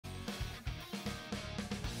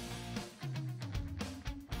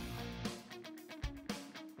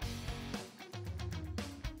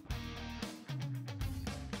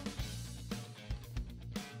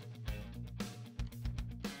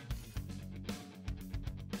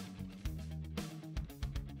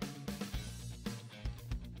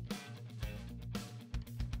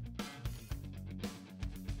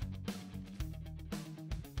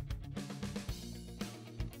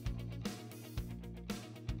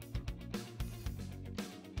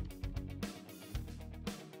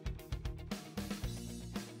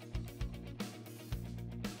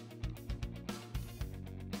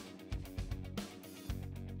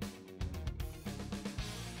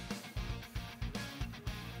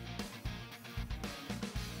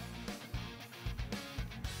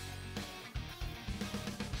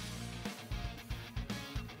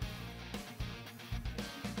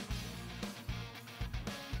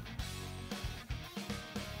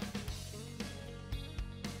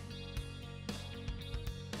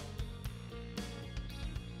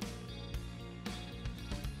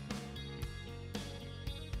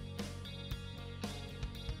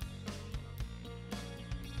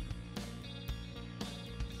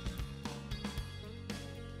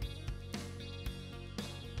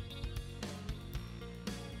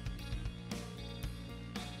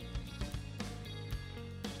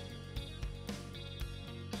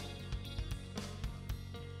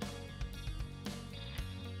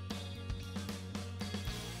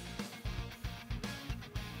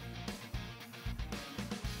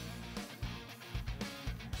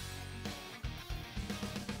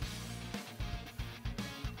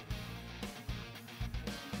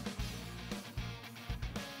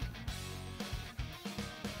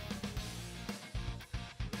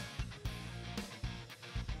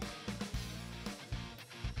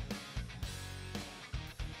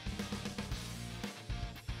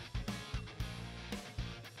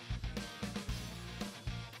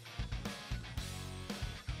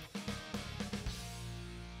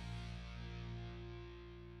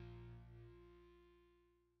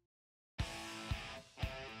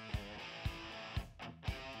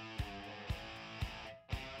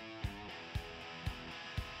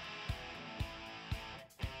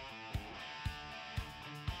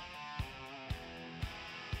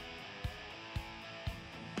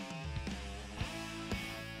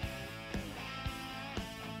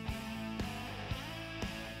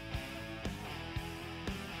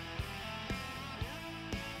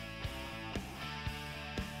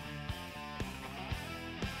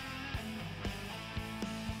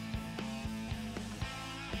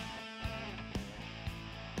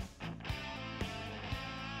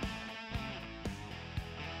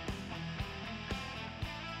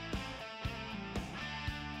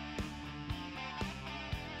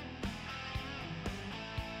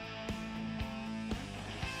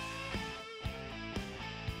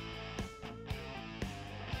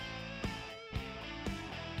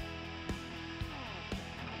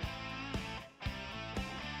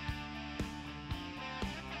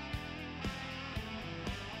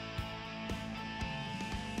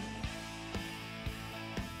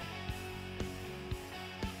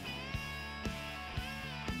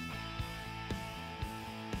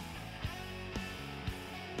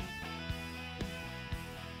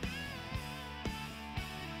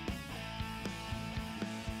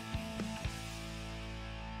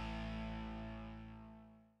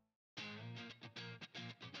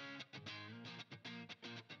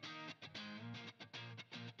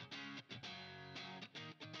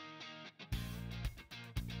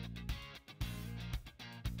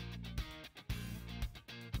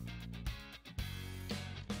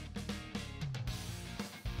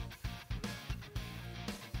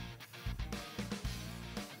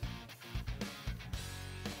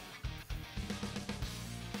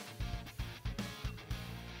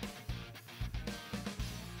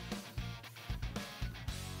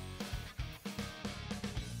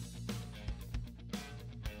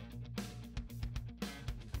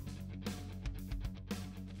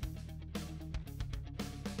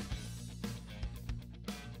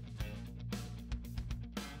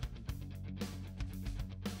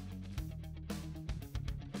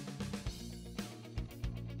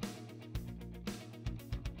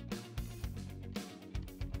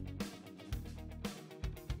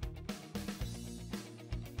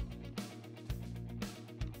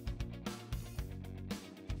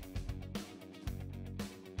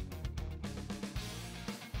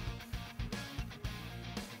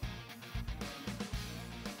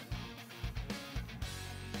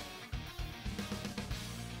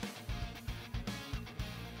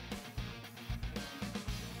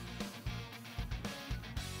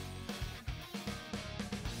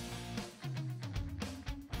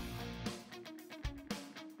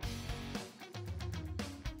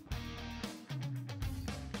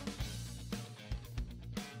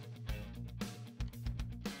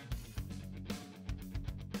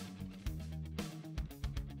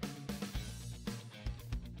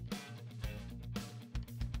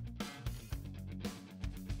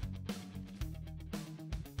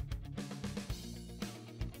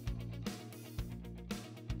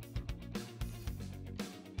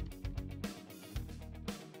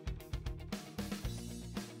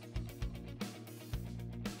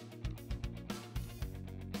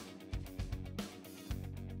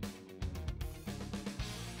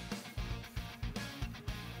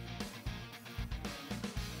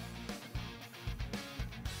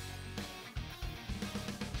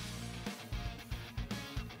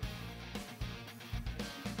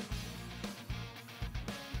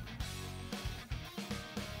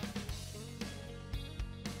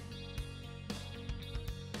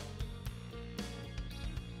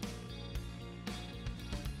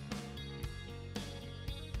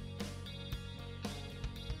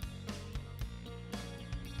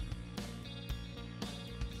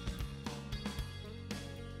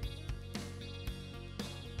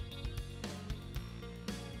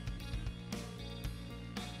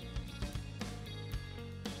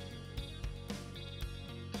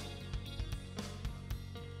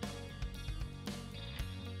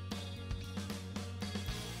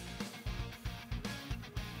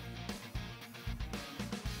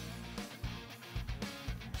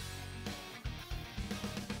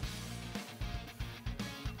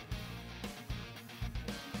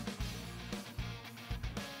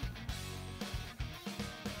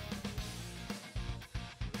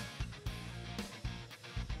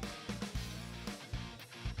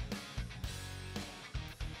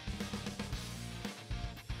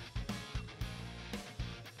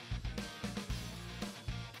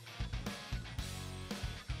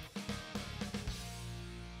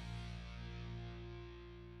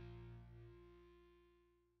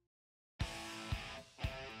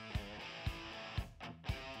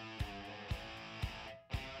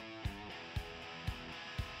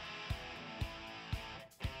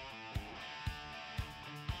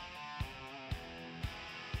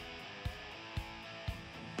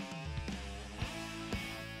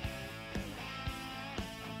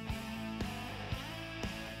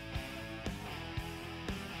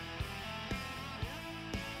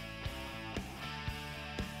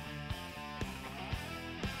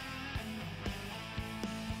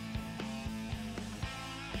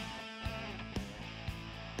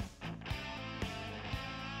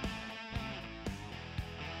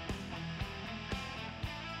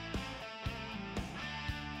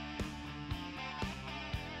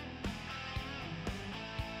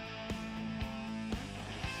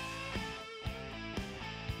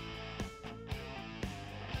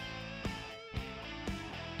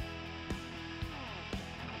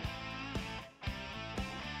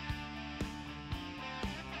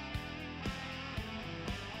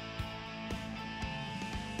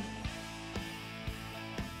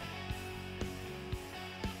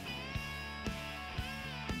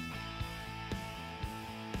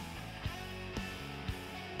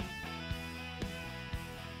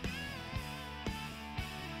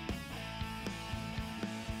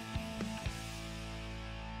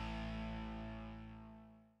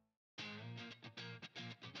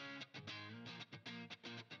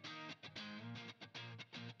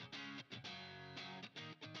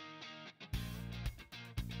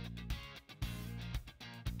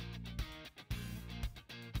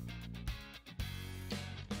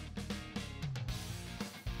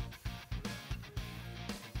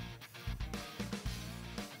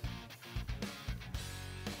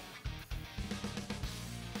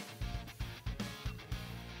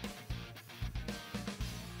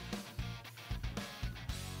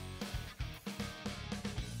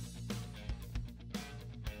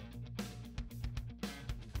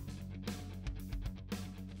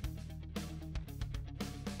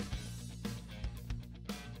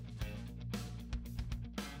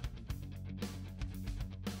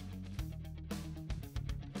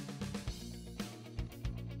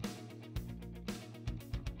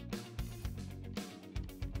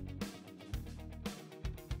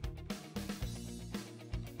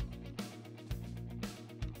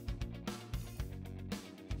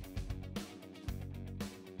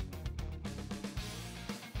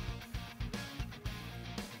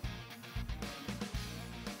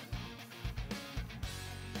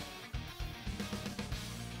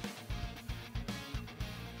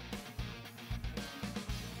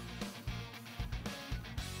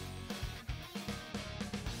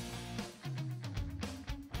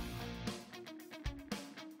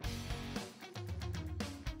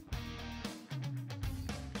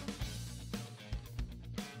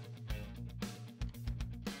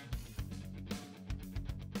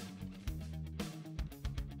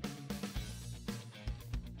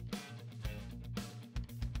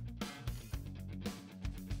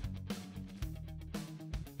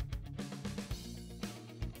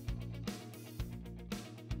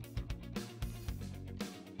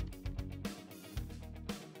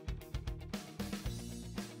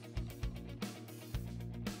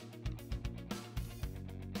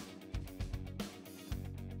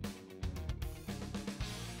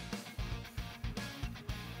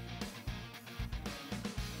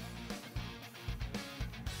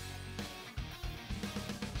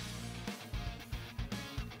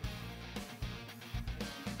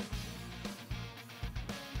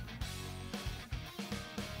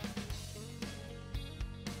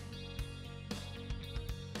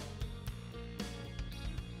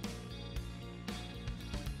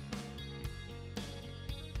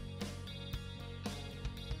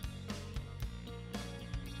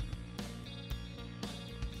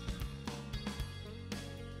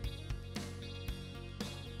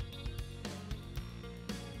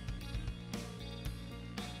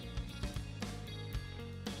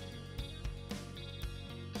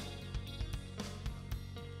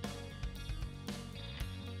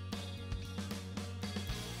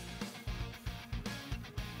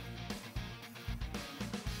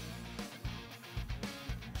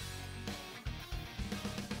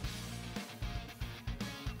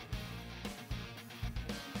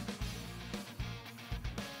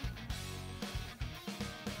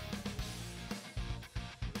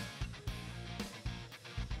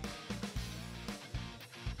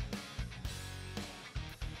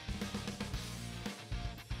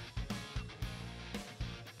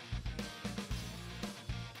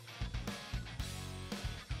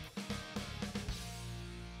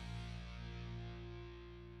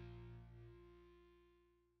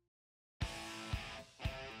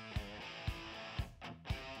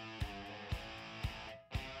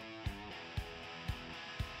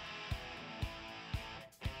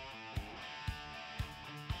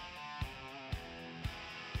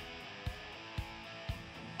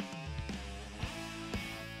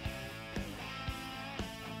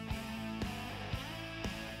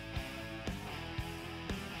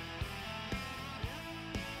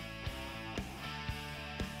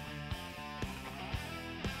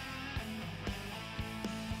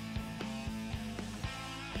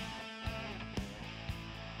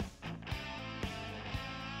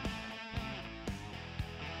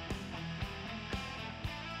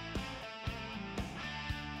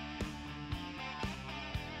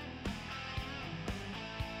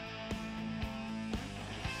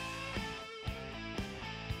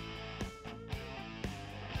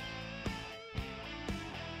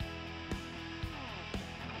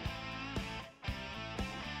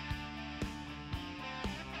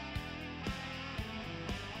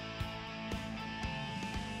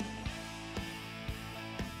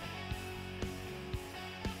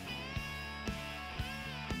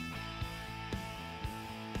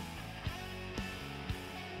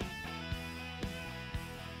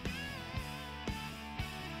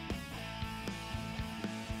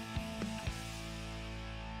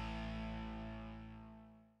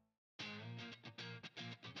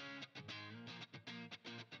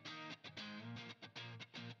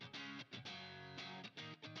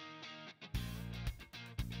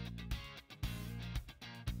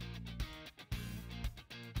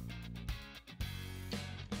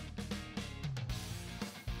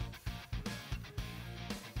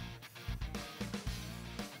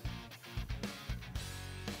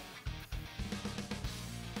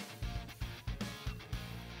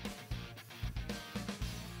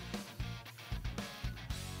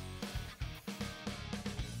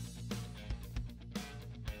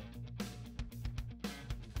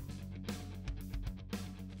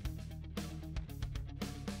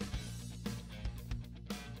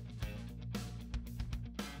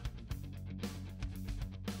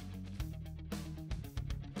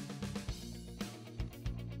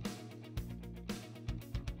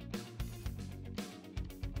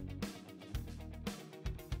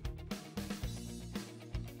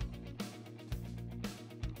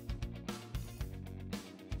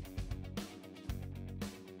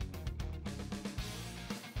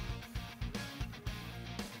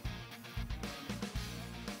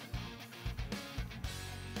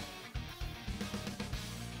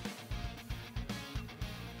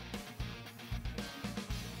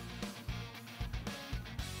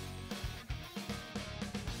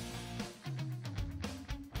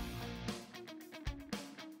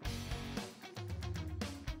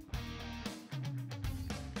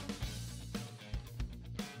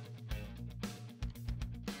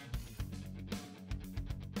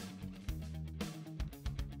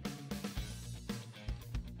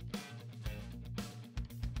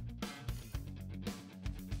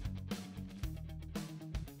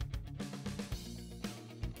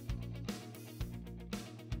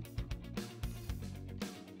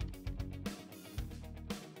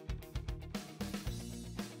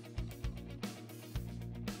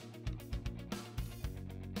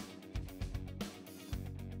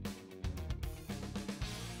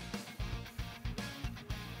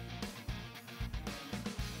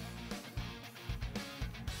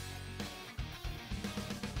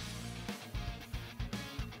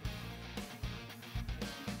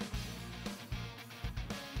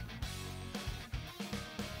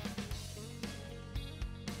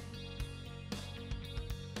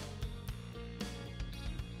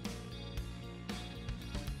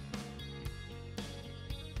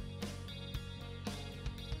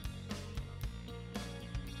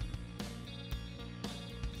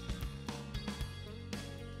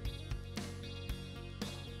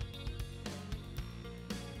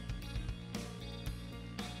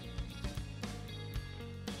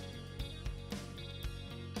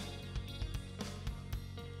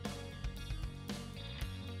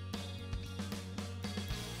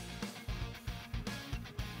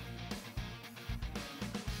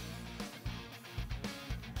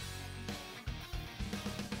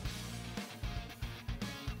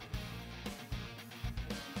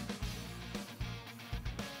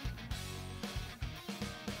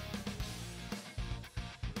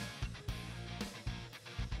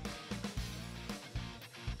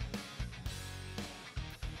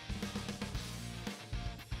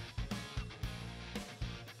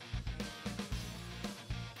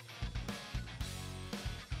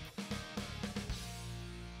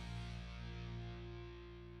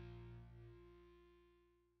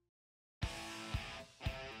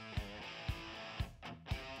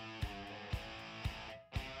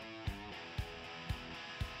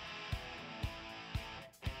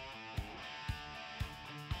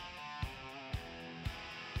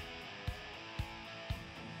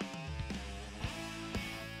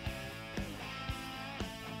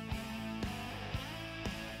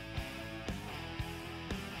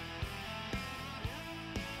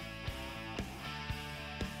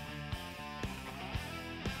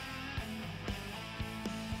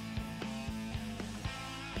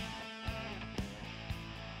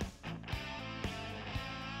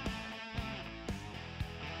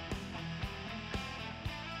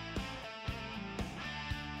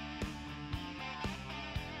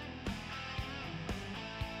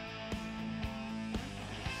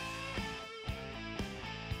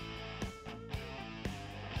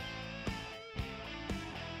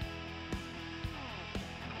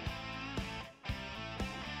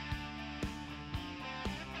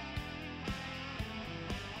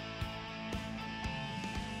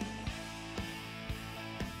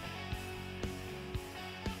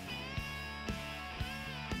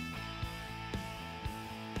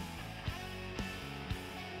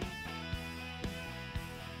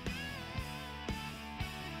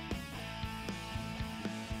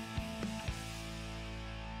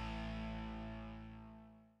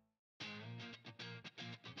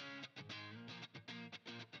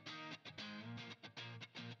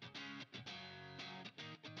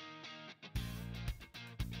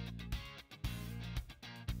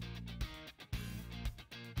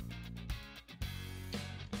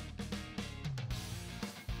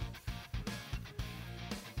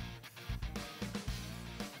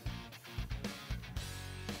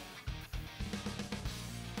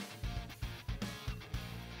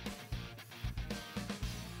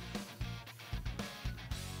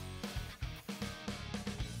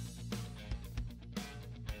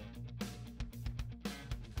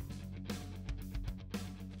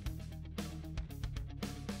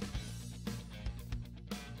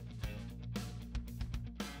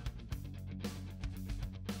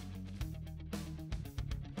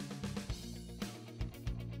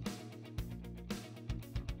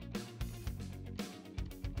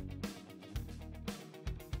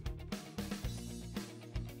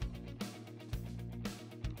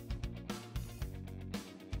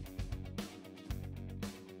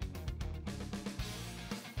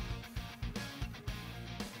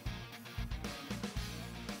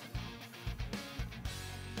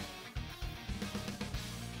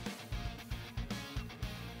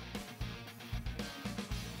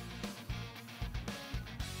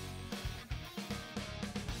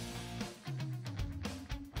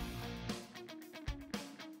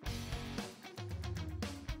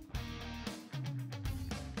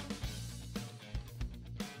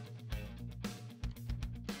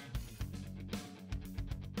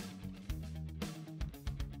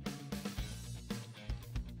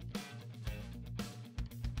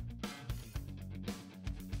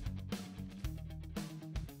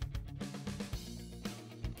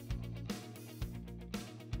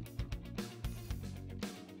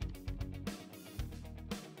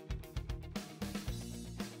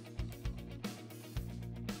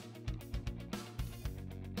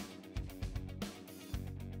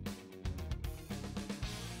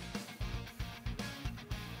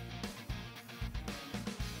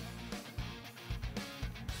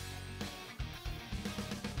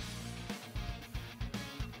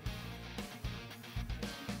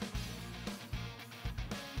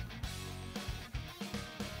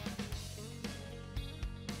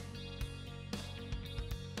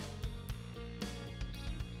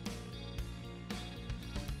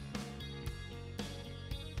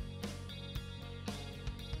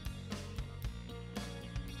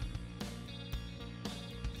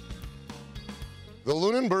The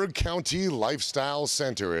Lunenburg County Lifestyle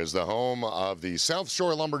Centre is the home of the South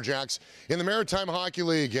Shore Lumberjacks in the Maritime Hockey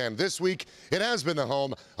League, and this week it has been the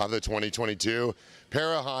home of the 2022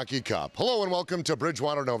 Parahockey Cup. Hello and welcome to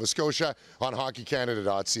Bridgewater, Nova Scotia on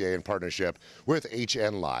HockeyCanada.ca in partnership with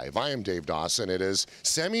HN Live. I am Dave Dawson. It is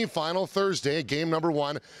semi-final Thursday. Game number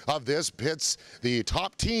one of this pits the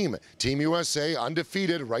top team, Team USA,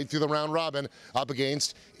 undefeated right through the round robin, up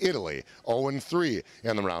against Italy, 0-3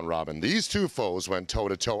 in the round robin. These two foes went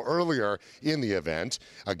toe-to-toe earlier in the event,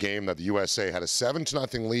 a game that the USA had a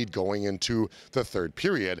 7-0 lead going into the third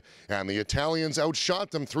period, and the Italians outshot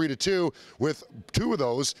them 3-2 with two of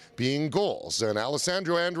those being goals. And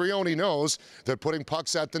Alessandro Andreoni knows that putting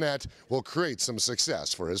pucks at the net will create some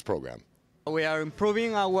success for his program. We are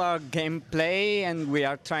improving our gameplay and we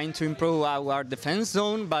are trying to improve our defense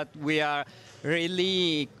zone, but we are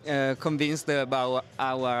really convinced about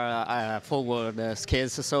our forward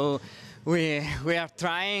skills. So we are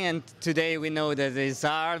trying, and today we know that it's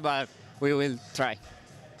hard, but we will try.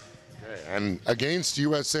 And against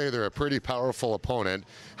USA, they're a pretty powerful opponent.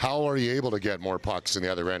 How are you able to get more pucks in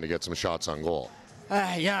the other end to get some shots on goal?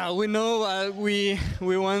 Yeah, we know we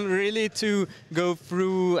want really to go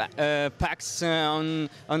through packs on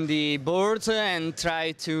the boards and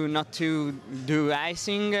try to not to do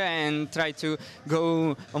icing and try to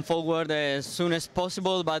go on forward as soon as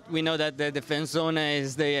possible. But we know that the defense zone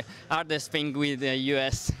is the hardest thing with the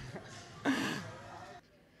US.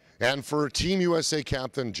 And for Team USA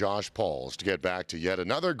captain Josh Pauls to get back to yet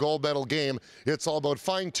another gold medal game, it's all about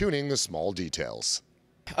fine-tuning the small details.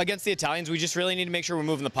 Against the Italians, we just really need to make sure we're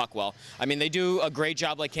moving the puck well. I mean, they do a great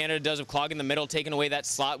job like Canada does of clogging the middle, taking away that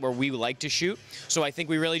slot where we like to shoot. So I think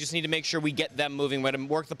we really just need to make sure we get them moving. We have to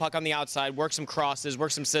work the puck on the outside, work some crosses,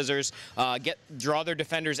 work some scissors, draw their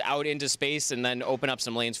defenders out into space, and then open up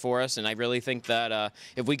some lanes for us. And I really think that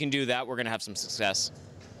if we can do that, we're going to have some success.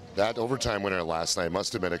 That overtime winner last night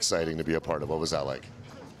must have been exciting to be a part of. What was that like?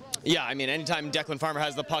 Yeah, I mean, anytime Declan Farmer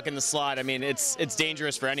has the puck in the slot, I mean, it's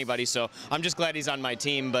dangerous for anybody. So I'm just glad he's on my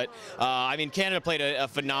team. But I mean, Canada played a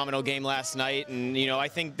phenomenal game last night, and you know, I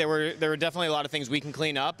think there were definitely a lot of things we can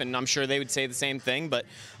clean up, and I'm sure they would say the same thing. But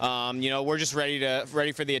you know, we're just ready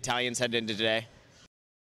for the Italians heading into today.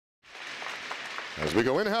 As we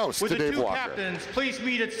go in-house to Dave Walker. Would the two captains please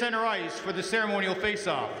meet at center ice for the ceremonial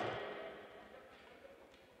face-off?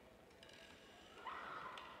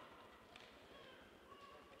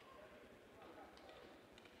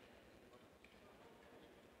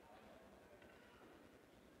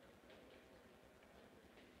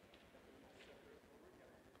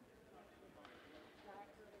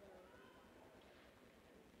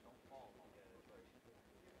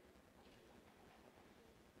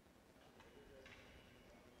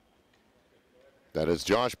 That is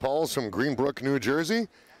Josh Pauls from Greenbrook, New Jersey,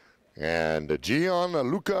 and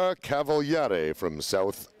Gianluca Cavaliere from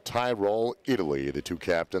South Tyrol, Italy, the two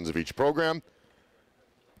captains of each program.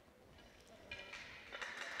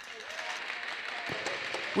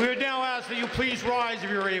 We would now ask that you please rise if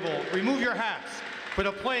you're able. Remove your hats for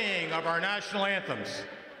the playing of our national anthems.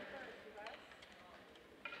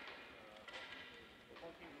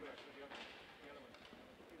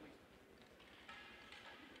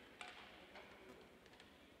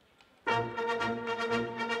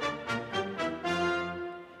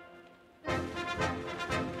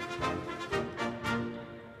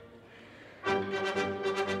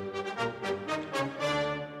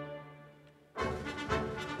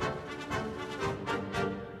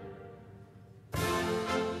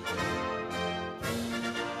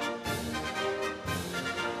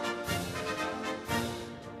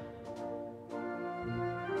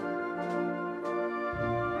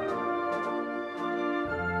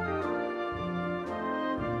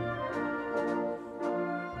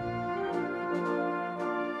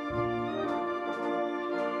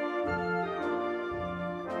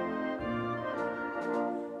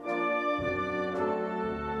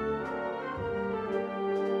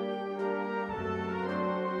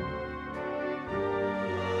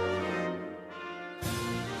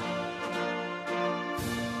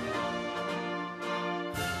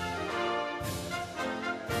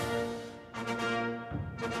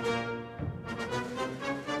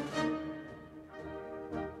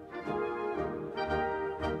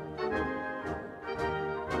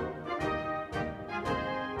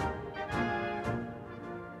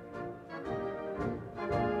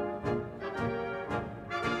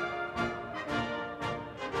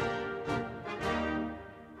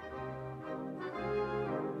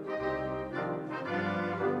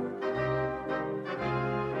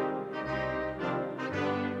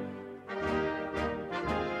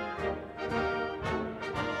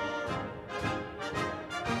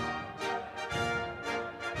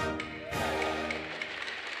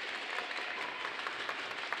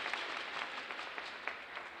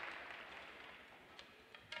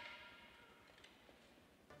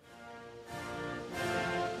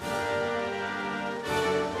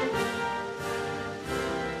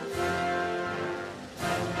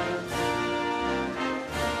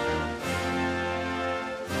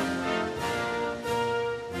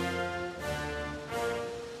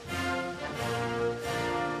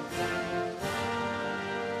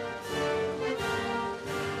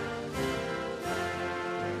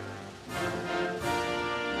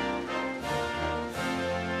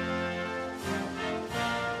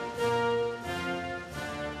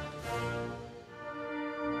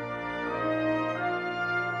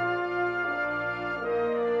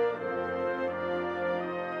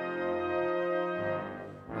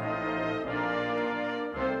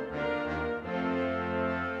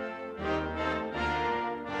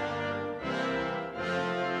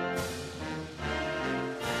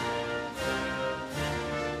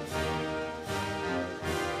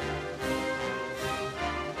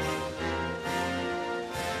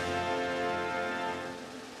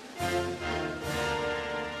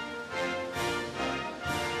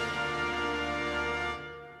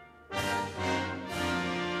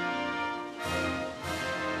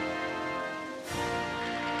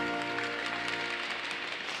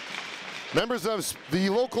 Members of the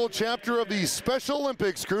local chapter of the Special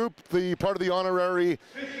Olympics group, the part of the honorary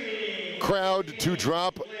crowd to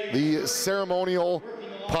drop the ceremonial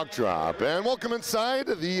puck drop. And welcome inside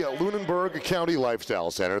the Lunenburg County Lifestyle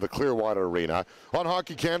Centre, the Clearwater Arena, on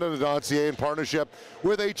HockeyCanada.ca in partnership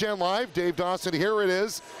with HN Live. Dave Dawson, here it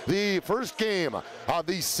is, the first game of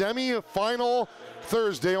the semi-final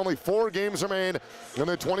Thursday. Only 4 games remain in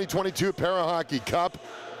the 2022 Parahockey Cup.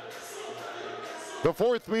 The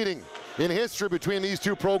 4th meeting in history between these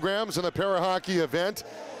two programs in the Parahockey event,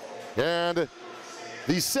 and the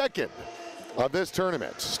 2nd of this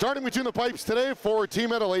tournament. Starting between the pipes today for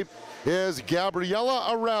Team Italy is Gabriella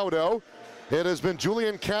Araudo. It has been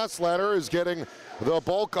Julian Kasslatter is getting the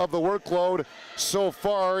bulk of the workload so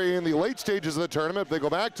far in the late stages of the tournament. They go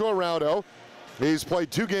back to Araudo. He's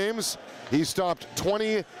played 2 games. He stopped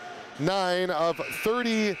 23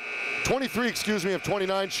 of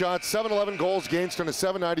 29 shots, 711 goals against, and a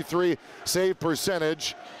 .793 save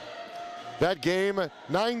percentage. That game,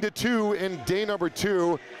 9-2 in day number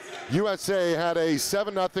 2. USA had a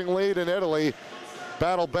 7-0 lead in Italy,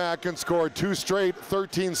 battled back and scored 2 straight,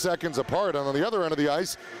 13 seconds apart. And on the other end of the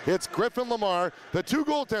ice, it's Griffin Lamar, the 2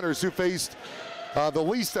 goaltenders who faced the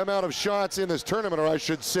least amount of shots in this tournament, or I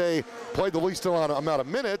should say, played the least amount of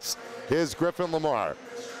minutes, is Griffin Lamar.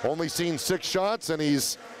 Only seen 6 shots, and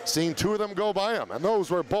he's seen 2 of them go by him, and those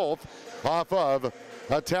were both off of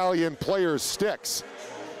Italian players' sticks.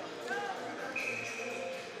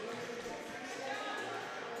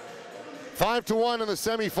 Five to 1 in the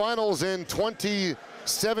semifinals in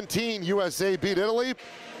 2017. USA beat Italy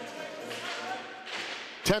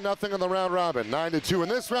 10-0 in the round robin, 9-2 in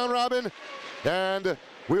this round robin, and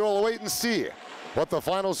we will wait and see what the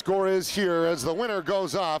final score is here as the winner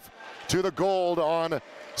goes off to the gold on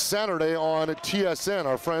Saturday on TSN.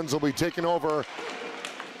 Our friends will be taking over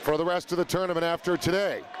for the rest of the tournament after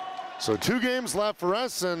today. So 2 games left for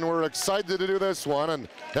us, and we're excited to do this one. And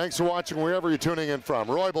thanks for watching wherever you're tuning in from.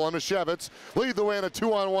 Roybal and Mashevitz lead the way in a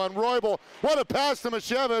 2-on-1. Roybal, what a pass to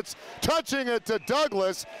Mashevitz, touching it to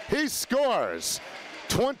Douglas. He scores.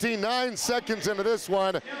 29 seconds into this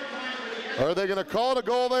one. Are they going to call it a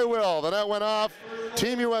goal? They will. The net went off.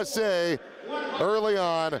 Team USA early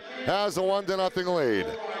on has a 1-0 lead.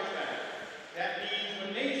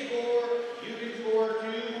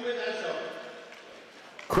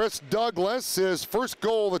 Chris Douglas, his first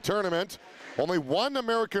goal of the tournament. Only 1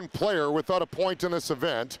 American player without a point in this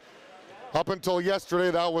event. Up until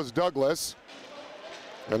yesterday, that was Douglas.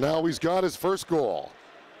 And now he's got his first goal.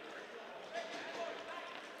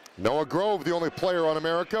 Noah Grove, the only player on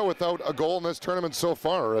America without a goal in this tournament so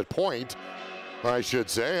far, a point, I should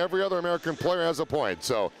say. Every other American player has a point.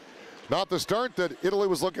 So not the start that Italy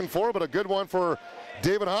was looking for, but a good one for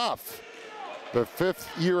David Hoff, the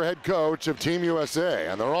 5th-year head coach of Team USA,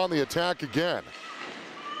 and they're on the attack again.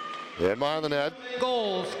 In behind the net.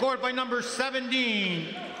 Goal scored by number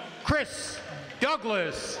 17, Chris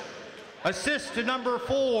Douglas. Assist to number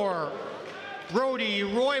 4, Brody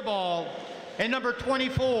Roybal, and number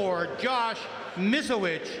 24, Josh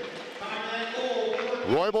Misowicz.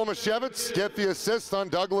 Roybal Mashevitz get the assist on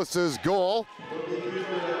Douglas's goal.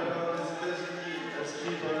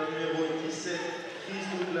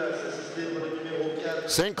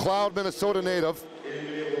 St. Cloud, Minnesota native,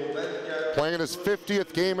 playing in his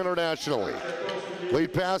 50th game internationally.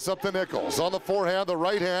 Lead pass up to Nichols. On the forehand, the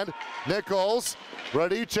right hand. Nichols,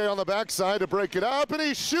 Radice on the backside to break it up, and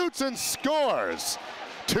he shoots and scores.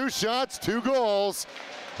 2 shots, 2 goals.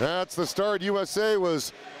 That's the start USA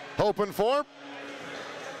was hoping for.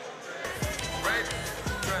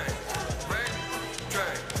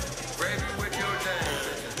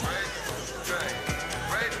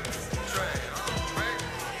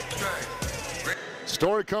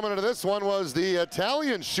 Story coming into this one was the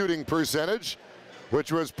Italian shooting percentage,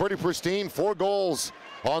 which was pretty pristine. 4 goals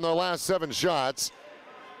on their last 7 shots.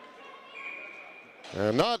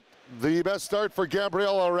 And not the best start for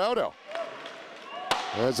Gabriella Araudo.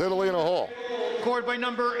 As Italy in a hole. Scored by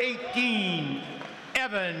number 18,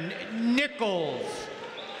 Evan Nichols.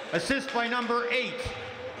 Assist by number 8,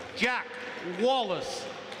 Jack Wallace.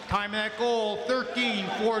 Time of that goal,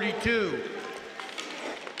 13:42.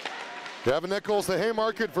 Evan Nichols, the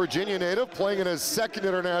Haymarket, Virginia native, playing in his 2nd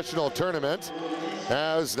international tournament,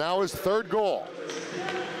 has now his 3rd goal.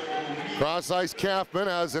 Cross-ice Kaufman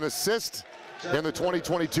has an assist in the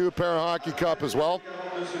 2022 Parahockey Cup as well.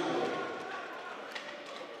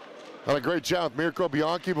 Had a great chat with Mirko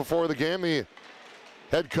Bianchi before the game, the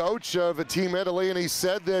head coach of Team Italy, and he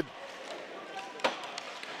said that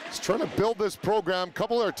he's trying to build this program. A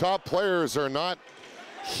couple of their top players are not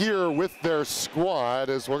here with their squad,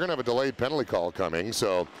 as we're going to have a delayed penalty call coming.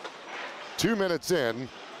 So 2 minutes in.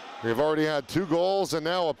 We've already had 2 goals and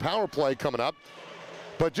now a power play coming up.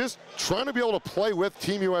 But just trying to be able to play with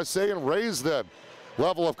Team USA and raise the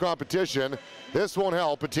level of competition. This won't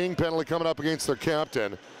help. A team penalty coming up against their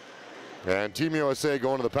captain. And Team USA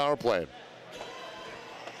going to the power play.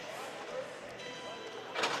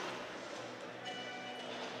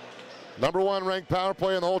 #1 ranked power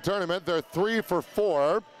play in the whole tournament. They're 3 for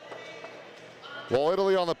 4. While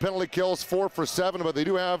Italy on the penalty kills 4 for 7, but they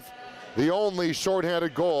do have the only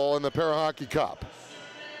shorthanded goal in the Parahockey Cup.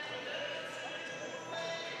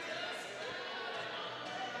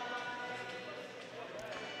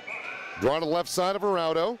 Draw to the left side of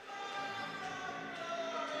Arauto.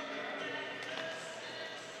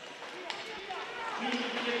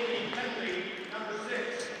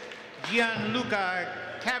 Gianluca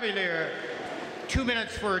Cavalier, 2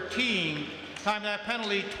 minutes for team. Time of that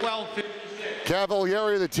penalty, 12:56.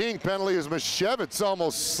 Cavalieri, the team penalty, is Mashevitz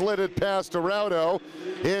almost slid it past Arauto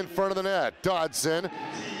in front of the net. Dodson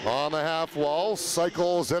on the half wall,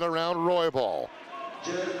 cycles it around Roybal.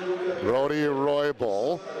 Brody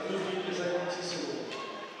Roybal.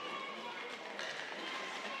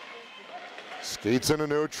 Skates into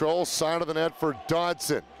neutral, side of the net for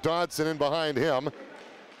Dodson. Dodson in behind him.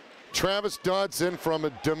 Travis Dodson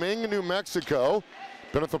from Domingue, New Mexico.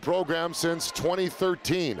 Been at the program since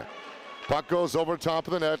 2013. Puck goes over top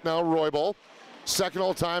of the net, now Roybal. Second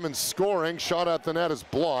all time in scoring, shot at the net is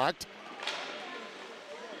blocked.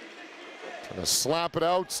 Trying to slap it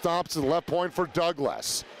out, stops at the left point for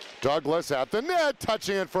Douglas. Douglas at the net,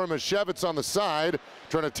 touching it for Mashevitz on the side,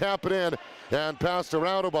 trying to tap it in and pass to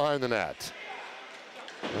Arauto behind the net.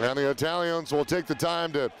 And the Italians will take the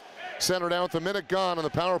time to center down with a minute gone on the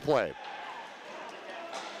power play.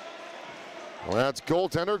 Well, that's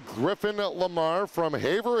goaltender Griffin Lamar from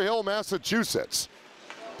Haverhill, Massachusetts.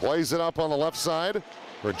 Plays it up on the left side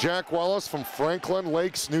for Jack Wallace from Franklin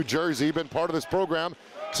Lakes, New Jersey. Been part of this program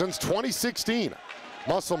since 2016.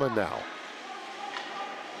 Musselman now.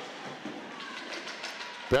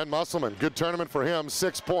 Ben Musselman, good tournament for him,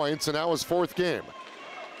 6 points, and now his 4th game.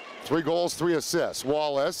 3 goals, 3 assists.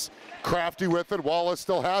 Wallace, crafty with it. Wallace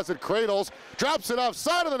still has it, cradles, drops it off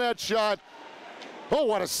side of the net shot. Oh,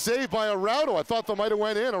 what a save by Arauto. I thought that might have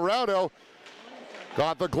went in. Arauto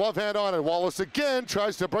got the glove hand on it. Wallace again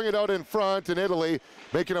tries to bring it out in front, and Italy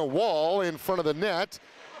making a wall in front of the net.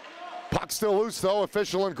 Puck still loose though,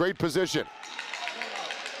 official in great position.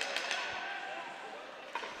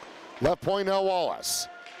 Left point now Wallace.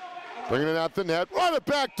 Bringing it at the net, right at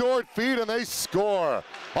backdoor feed, and they score.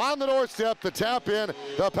 On the doorstep, the tap in,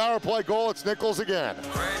 the power play goal, it's Nichols again.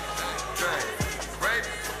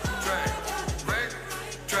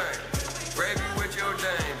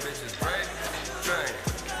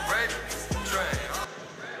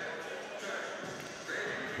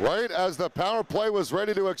 Right as the power play was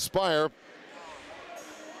ready to expire,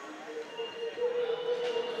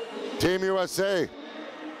 Team USA.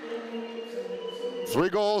 3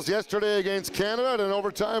 goals yesterday against Canada and an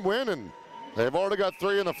overtime win, and they've already got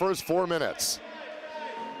 3 in the first 4 minutes.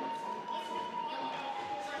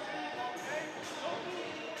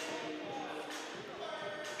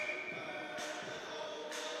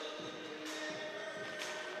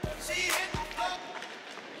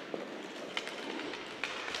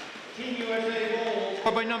 Team USA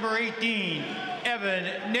goal by number 18,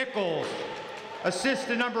 Evan Nichols. Assist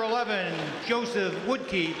to number 11, Joseph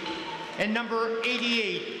Woodkeep. And number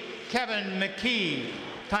 88, Kevin McKee.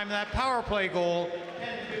 Time of that power play goal,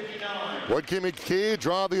 10:59. Woodkeep McKee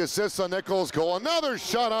draw the assist on Nichols' goal. Another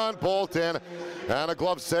shot on Bolton, and a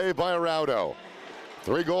glove save by Arauto.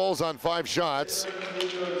 3 goals on 5 shots.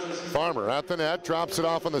 Farmer at the net, drops it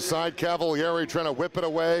off on the side. Cavalieri trying to whip it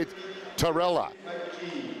away. Torella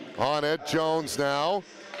on it. Jones now.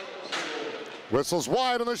 Whistles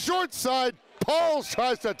wide on the short side. Pauls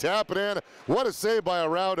tries to tap it in. What a save by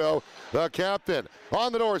Arauto, the captain,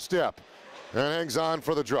 on the doorstep, and hangs on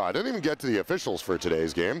for the draw. Didn't even get to the officials for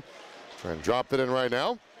today's game. Try and drop it in right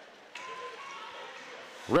now.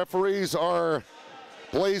 Referees are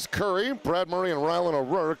Blaze Curry, Brad Murray, and Rylan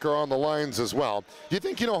O'Rourke are on the lines as well. Do you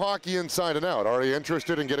think you know hockey inside and out? Are you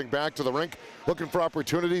interested in getting back to the rink, looking for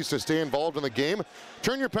opportunities to stay involved in the game?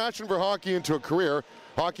 Turn your passion for hockey into a career.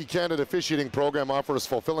 Hockey Canada officiating program offers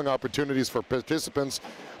fulfilling opportunities for participants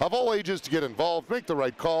of all ages to get involved. Make the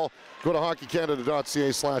right call. Go to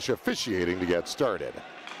hockeycanada.ca/officiating to get started.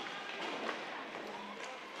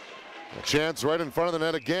 A chance right in front of the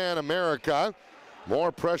net again, America.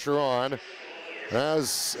 More pressure on.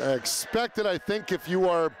 As expected, I think, if you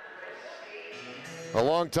are a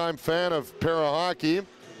longtime fan of para hockey,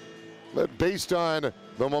 that based on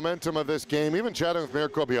the momentum of this game, even chatting with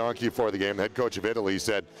Mirko Bianchi before the game, the head coach of Italy,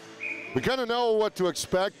 said, we kind of know what to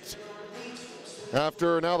expect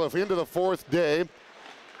after now into the fourth day.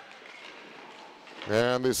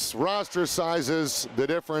 And this roster size is the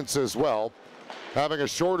difference as well. Having a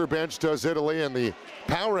shorter bench does Italy, and the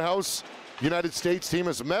powerhouse United States team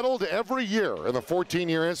has medaled every year in the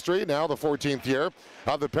 14-year history, now the 14th year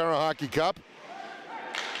of the Parahockey Cup.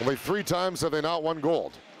 Only 3 times have they not won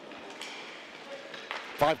gold.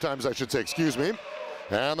 5 times, I should say, excuse me.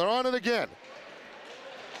 And they're on it again.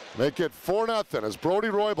 Make it 4-0 as Brody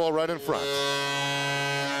Roybal right in front.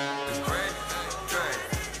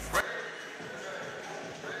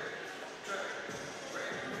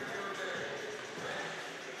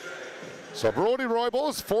 So Brody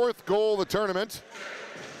Roybal's 4th goal of the tournament.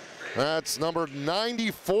 That's number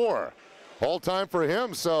 94 all time for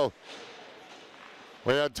him. So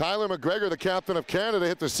we had Tyler McGregor, the captain of Canada,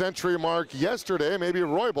 hit the century mark yesterday. Maybe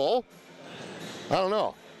Roybal. I don't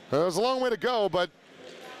know. There's a long way to go, but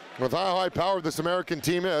with how high-powered this American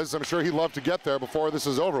team is, I'm sure he'd love to get there before this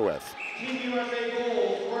is over with. Team USA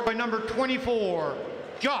goal scored by number 24,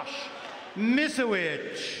 Josh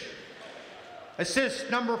Misowicz. Assist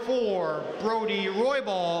number 4, Brody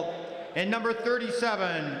Roybal, and number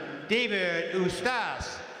 37, David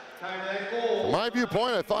Ustas. From my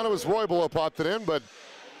viewpoint, I thought it was Roybal who popped it in, but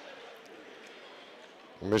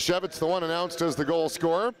Misiewicz, the one announced as the goal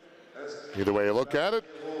scorer. Either way you look at it,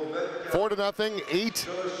 4-0,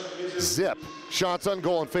 8-zip. Shots on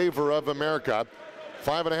goal in favor of America.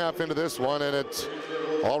 5.5 into this one, and it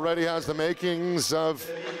already has the makings of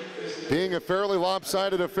being a fairly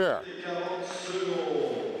lopsided affair.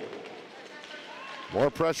 More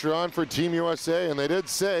pressure on for Team USA, and they did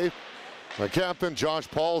say, Captain Josh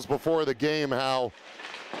Pauls before the game, how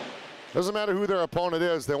doesn't matter who their opponent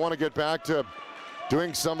is, they want to get back to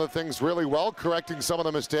doing some of the things really well, correcting some of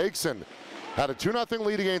the mistakes, and had a 2-0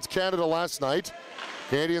 lead against Canada last night.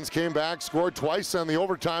 Canadians came back, scored twice on the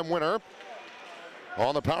overtime winner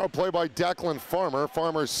on the power play by Declan Farmer.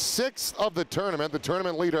 Farmer's 6th of the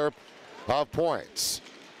tournament leader of points.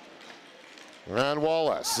 And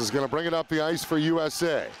Wallace is going to bring it up the ice for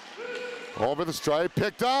USA. Over the stripe,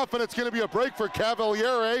 picked off, and it's going to be a break for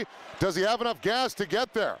Cavaliere. Does he have enough gas to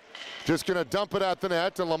get there? Just going to dump it at the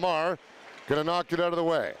net, and Lamar going to knock it out of the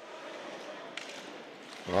way.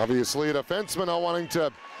 Obviously, a defenseman not wanting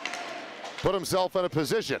to put himself in a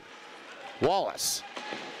position. Wallace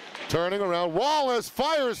turning around. Wallace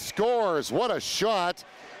fires, scores. What a shot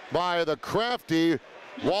by the crafty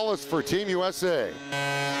Wallace for Team USA.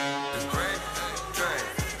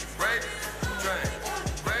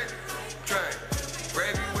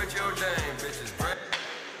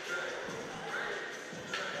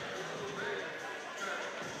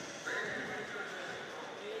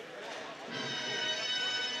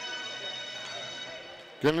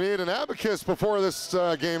 Gonna need an abacus before this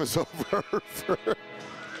game is over.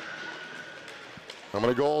 How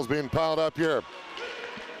many goals being piled up here?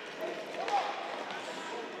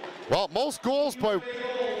 Well, most goals by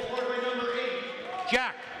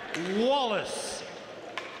Jack Wallace.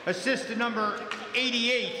 Assist to number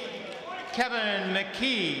 88, Kevin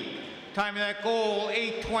McKee. Time of that goal,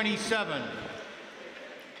 8:27.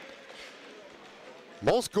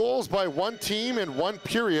 Most goals by one team in one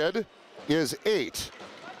period is 8.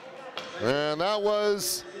 And that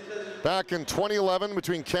was back in 2011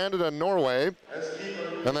 between Canada and Norway.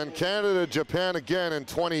 And then Canada-Japan again in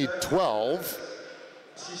 2012.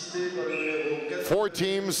 4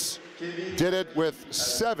 teams did it with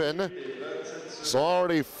 7. So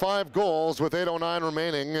already 5 goals with 8:09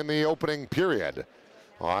 remaining in the opening period.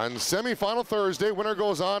 On semifinal Thursday, winner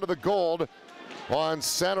goes on to the gold on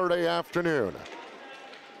Saturday afternoon.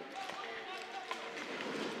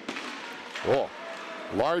 Oh,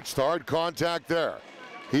 large hard contact there.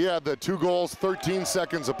 He had the 2 goals 13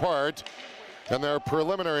 seconds apart in their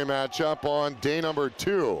preliminary matchup on day number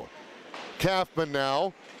 2. Kaufman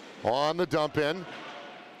now on the dump in.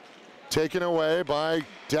 Taken away by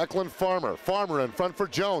Declan Farmer. Farmer in front for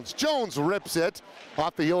Jones. Jones rips it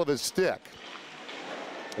off the heel of his stick.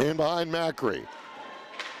 In behind Macri.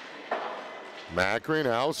 Macri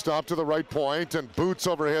now stopped to the right point and boots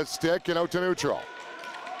over his stick and out to neutral.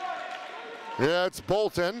 Yeah, it's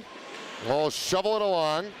Bolton. We'll shovel it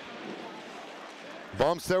along.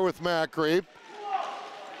 Bumps there with Macri. If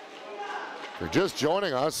you're just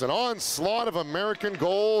joining us, an onslaught of American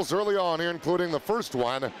goals early on here, including the first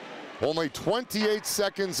one. Only 28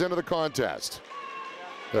 seconds into the contest.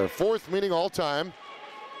 Their 4th meeting all time.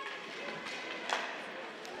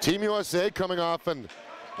 Team USA coming off an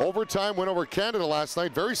overtime win over Canada last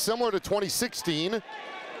night, very similar to 2016.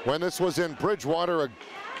 when this was in Bridgewater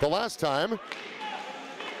the last time,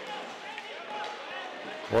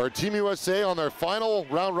 where Team USA on their final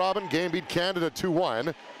round robin game beat Canada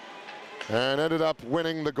 2-1 and ended up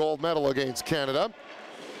winning the gold medal against Canada.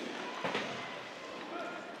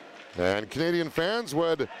 And Canadian fans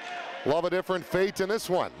would love a different fate in this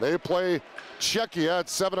one. They play Czechia at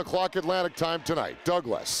 7 o'clock Atlantic time tonight.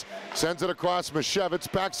 Douglas sends it across Mishevitz,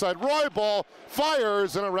 backside Roy ball,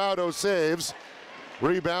 fires, and Araudo saves.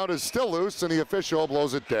 Rebound is still loose, and the official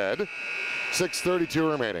blows it dead. 6:32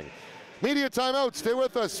 remaining. Media timeout, stay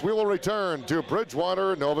with us. We will return to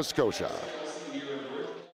Bridgewater, Nova Scotia.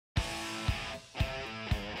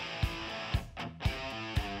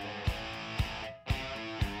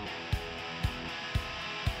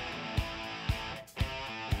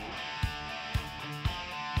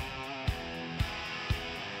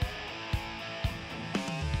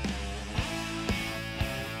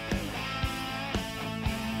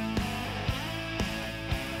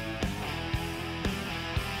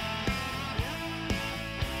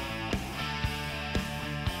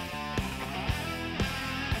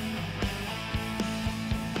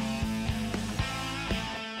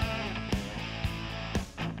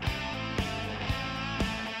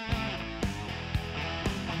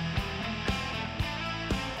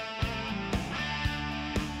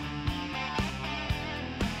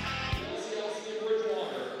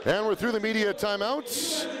 And we're through the media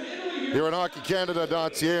timeouts here at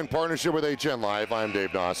HockeyCanada.ca in partnership with HN Live. I'm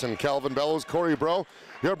Dave Dawson, Calvin Bellows, Corey Bro,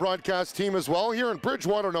 your broadcast team as well here in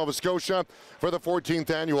Bridgewater, Nova Scotia for the 14th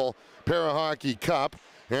annual Parahockey Cup.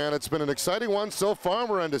 And it's been an exciting one so far.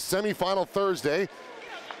 We're into semifinal Thursday.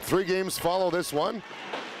 3 games follow this one.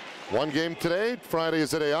 1 game today, Friday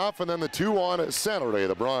is a day off, and then the 2 on Saturday,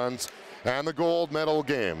 the bronze and the gold medal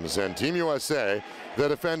games. And Team USA, the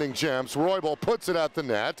defending champs, Roybal puts it at the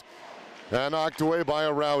net and knocked away by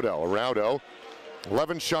Araudo. Araudo,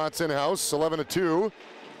 11 shots in-house, 11-2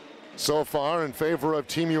 so far in favor of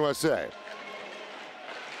Team USA.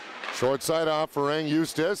 Short side off for Rang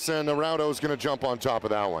Eustace, and Araudo's going to jump on top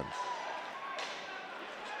of that one.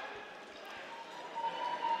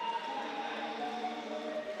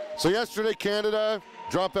 So yesterday, Canada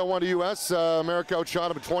dropped that one to U.S. America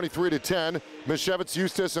outshot him 23-10. Mishevitz,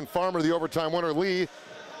 Eustace, and Farmer, the overtime winner. Lee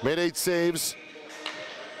made 8 saves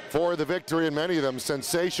for the victory, and many of them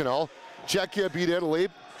sensational. Czechia beat Italy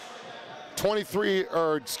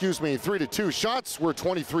 3-2. Shots were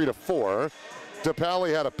 23-4.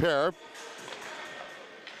 DePaoli had a pair,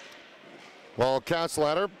 while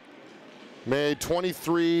Kasslader made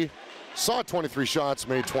 23 shots,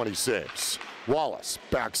 made 20 saves. Wallace,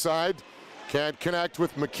 backside, can't connect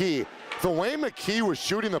with McKee. The way McKee was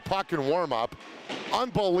shooting the puck in warm-up,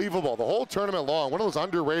 unbelievable. The whole tournament long, one of those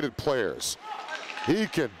underrated players. He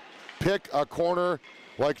can pick a corner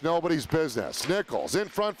like nobody's business. Nichols in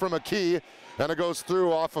front for McKee, and it goes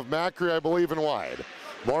through off of Macri, I believe, and wide.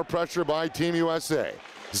 More pressure by Team USA.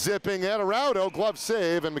 Zipping at Araudo, glove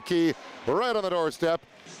save, and McKee right on the doorstep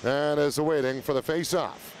and is awaiting for the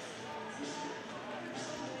face-off.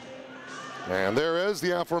 And there is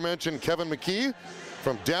the aforementioned Kevin McKee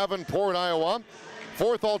from Davenport, Iowa.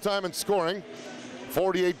 4th all-time in scoring,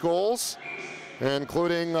 48 goals,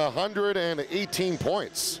 including 118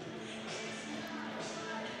 points.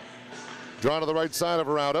 Drawn to the right side of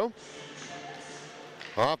Araudo.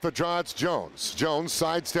 Off the draw, it's Jones. Jones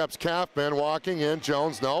sidesteps Kaufman, walking in.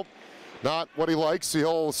 Jones, no, not what he likes. The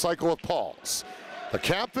whole cycle with Pauls. The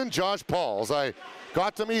captain, Josh Pauls. I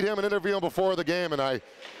got to meet him and interview him before the game, and I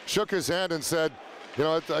shook his hand and said, you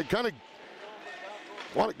know, I kind of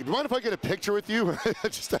want, do you mind if I get a picture with you? I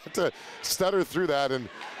just had to stutter through that, and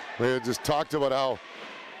we just talked about how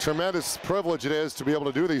tremendous privilege it is to be able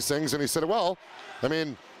to do these things. And he said, well, I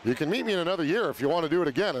mean, you can meet me in another year if you want to do it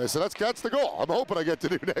again. And I said, that's the goal. I'm hoping I get to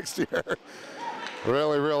do next year.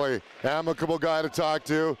 Really, really amicable guy to talk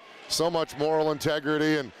to. So much moral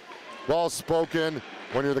integrity and well-spoken.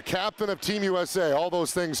 When you're the captain of Team USA, all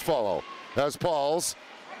those things follow. As Pauls,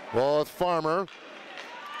 well, with Farmer,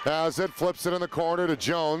 has it, flips it in the corner to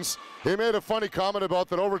Jones. He made a funny comment about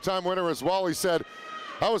that overtime winner as well. He said,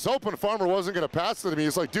 I was hoping Farmer wasn't going to pass it to me.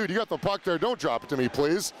 He's like, dude, you got the puck there. Don't drop it to me,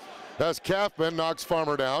 please. As Kaufman knocks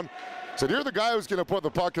Farmer down. Said, you're the guy who's going to put the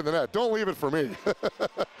puck in the net. Don't leave it for me.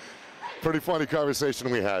 Pretty funny conversation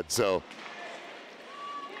we had. So,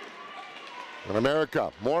 in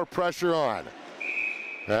America, more pressure on.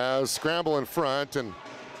 As scramble in front, and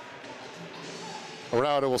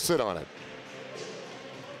Araudo will sit on it.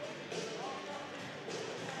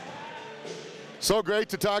 So great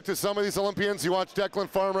to talk to some of these Olympians. You watch Declan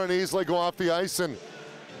Farmer and Easley go off the ice, and you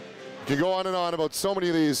can go on and on about so many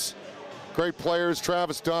of these great players.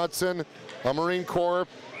 Travis Dodson, a Marine Corps,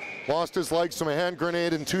 lost his legs from a hand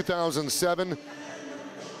grenade in 2007. And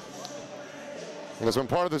has been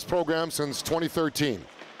part of this program since 2013.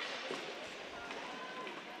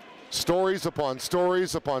 Stories upon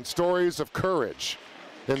stories upon stories of courage.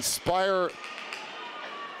 Inspire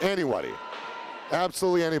anybody,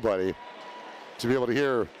 absolutely anybody, to be able to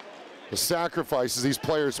hear the sacrifices these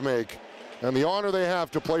players make and the honor they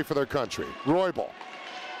have to play for their country. Roybal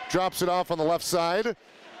drops it off on the left side,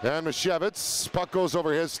 and Misiewicz, puck goes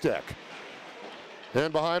over his stick.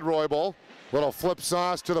 In behind Roybal, little flip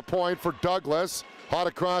sauce to the point for Douglas, hot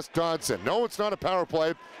across Dodson. No, it's not a power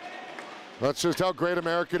play. That's just how great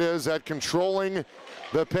America is at controlling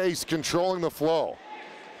the pace, controlling the flow.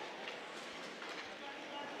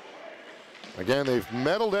 Again, they've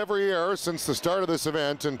medaled every year since the start of this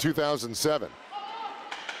event in 2007.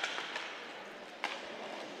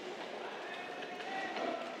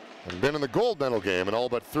 And been in the gold medal game in all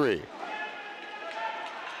but 3.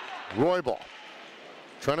 Roybal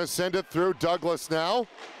trying to send it through. Douglas now,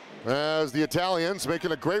 as the Italians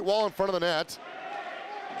making a great wall in front of the net.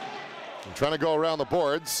 And trying to go around the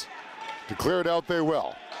boards. To clear it out they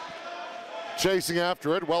will. Chasing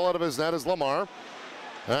after it, well out of his net is Lamar.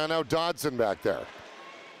 And now Dodson back there.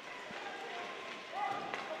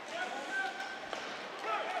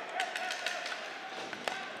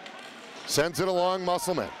 Sends it along,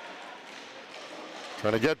 Musselman.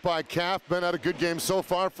 Trying to get by Kaufman. Had a good game so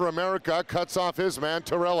far for America. Cuts off his man,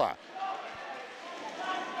 Torella.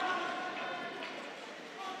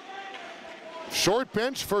 Short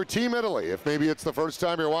bench for Team Italy. If maybe it's the first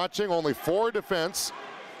time you're watching, only 4 defense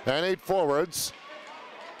and 8 forwards.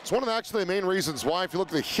 It's one of the main reasons why, if you look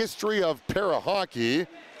at the history of para-hockey,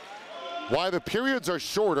 why the periods are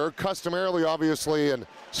shorter, customarily obviously in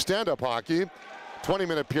stand-up hockey,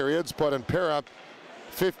 20-minute periods, but in para,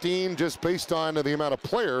 15 just based on the amount of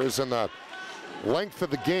players and the length of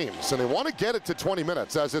the games. And they want to get it to 20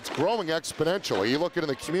 minutes as it's growing exponentially. You look at it in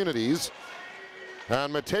the communities,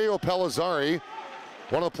 and Matteo Pellizzari,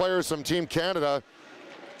 one of the players from Team Canada,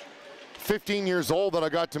 15 years old, that I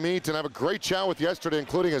got to meet and have a great chat with yesterday,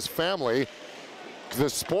 including his family. The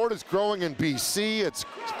sport is growing in BC. It's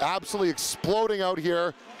absolutely exploding out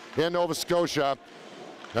here in Nova Scotia.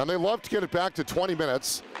 And they love to get it back to 20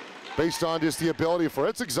 minutes based on just the ability for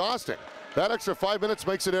it. It's exhausting. That extra 5 minutes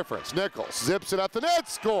makes a difference. Nichols zips it at the net,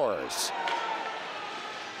 scores.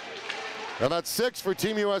 And that's 6 for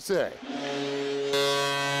Team USA.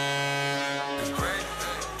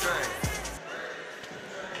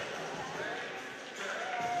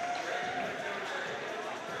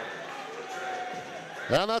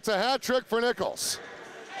 And that's a hat trick for Nichols.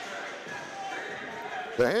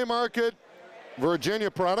 The Haymarket,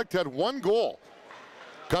 Virginia product had 1 goal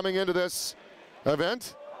coming into this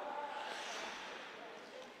event.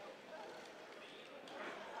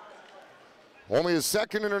 Only his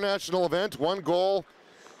 2nd international event, 1 goal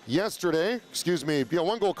yesterday. Excuse me,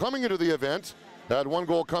 1 goal coming into the event. Had 1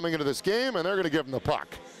 goal coming into this game, and they're going to give him the puck.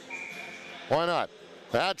 Why not?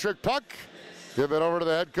 Hat trick puck. Give it over to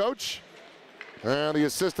the head coach and the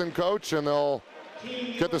assistant coach, and they'll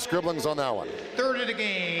get the scribblings on that one. 3rd of the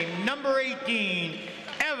game, number 18,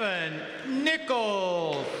 Evan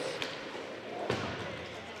Nichols.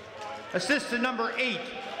 Assistant number 8,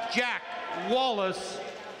 Jack Wallace.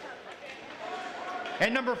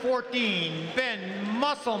 And number 14, Ben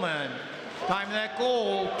Musselman. Time of that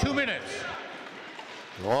goal, 2 minutes.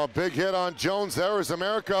 Oh, big hit on Jones there as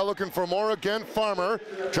America looking for more again. Farmer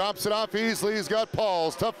drops it off easily. He's got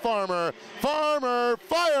Pauls to Farmer. Farmer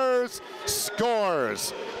fires,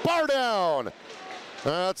 scores. Bar down.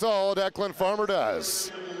 That's all Declan Farmer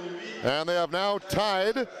does. And they have now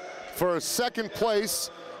tied for 2nd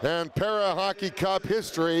place in Para Hockey Cup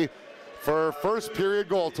history for 1st period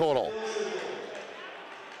goal total.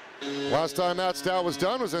 Last time that stat was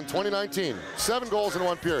done was in 2019. 7 goals in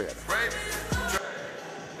 1 period.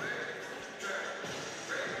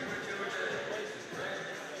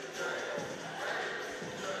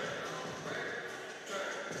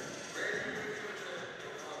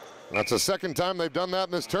 That's the 2nd time they've done that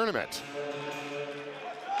in this tournament.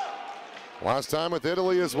 Last time with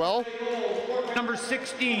Italy as well. Number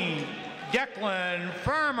 16, Declan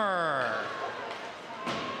Farmer.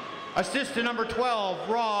 Assistant number 12,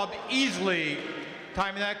 Rob Easley.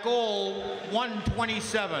 Time of that goal,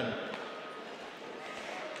 1:27.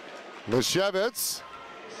 Misiewicz,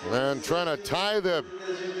 and trying to tie the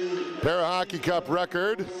Para Hockey Cup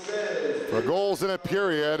record for goals in a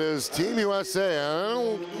period is Team USA.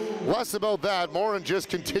 And less about that, more than just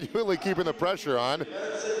continually keeping the pressure on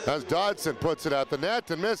as Dodson puts it at the net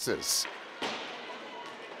and misses.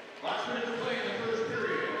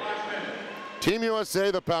 Team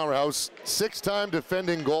USA, the powerhouse, 6-time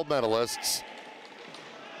defending gold medalists.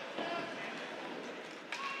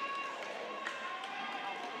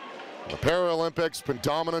 The Paralympics been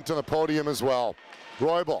dominant on the podium as well.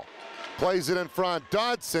 Roybal plays it in front.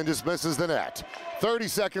 Dodson just misses the net. 30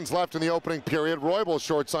 seconds left in the opening period. Roybal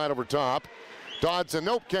short side over top. Dodson,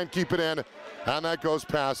 nope, can't keep it in, and that goes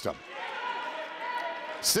past him.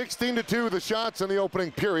 16-2 the shots in the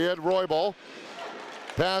opening period. Roybal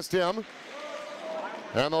past him,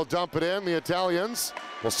 and they'll dump it in. The Italians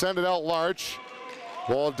will send it out large.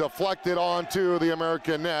 Will deflect it onto the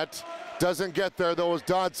American net. Doesn't get there though, as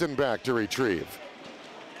Dodson back to retrieve.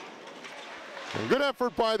 And good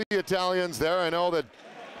effort by the Italians there. I know that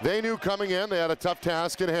they knew coming in they had a tough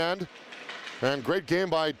task at hand. And great game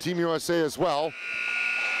by Team USA as well.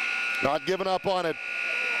 Not giving up on it.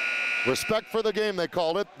 Respect for the game, they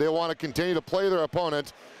called it. They want to continue to play their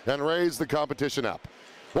opponent and raise the competition up.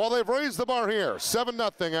 Well, they've raised the bar here,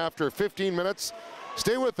 7-0 after 15 minutes.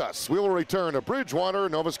 Stay with us. We will return to Bridgewater,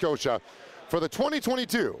 Nova Scotia for the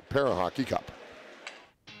 2022 Parahockey Cup.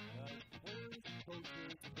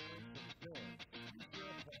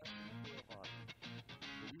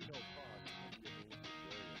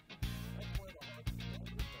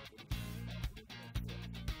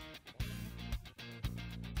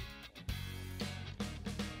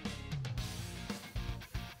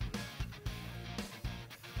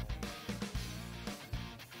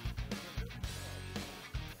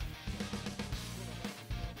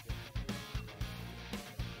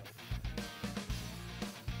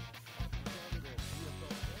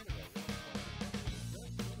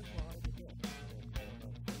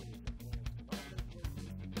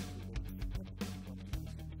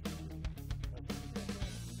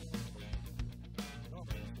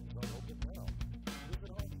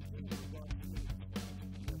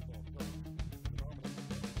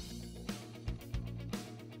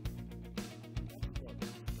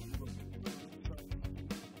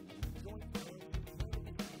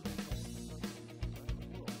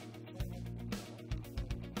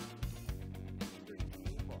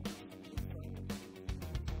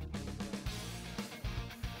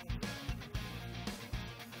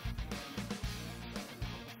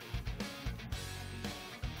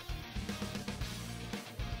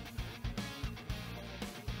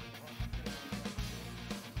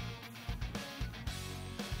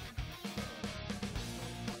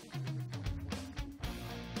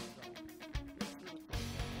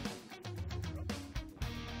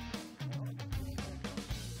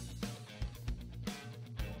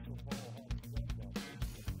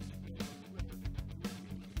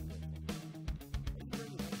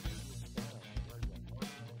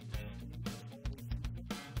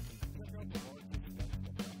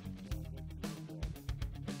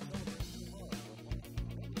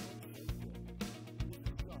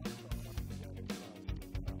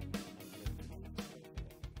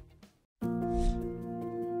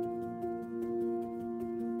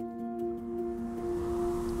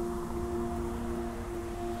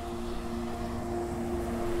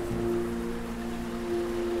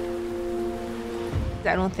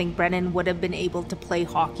 I don't think Brennan would have been able to play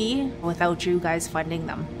hockey without you guys funding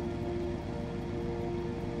them.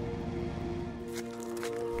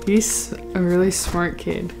 He's a really smart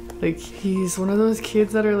kid. Like, he's one of those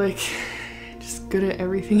kids that are like just good at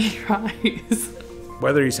everything he tries.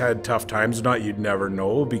 Whether he's had tough times or not, you'd never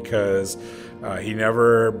know, because he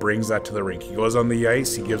never brings that to the rink. He goes on the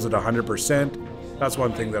ice, he gives it 100%. That's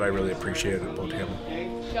one thing that I really appreciated about him.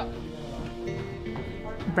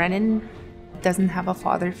 Brennan doesn't have a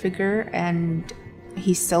father figure, and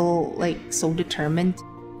he's still like so determined.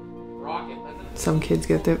 Some kids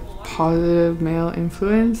get the positive male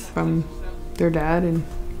influence from their dad and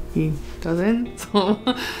he doesn't. So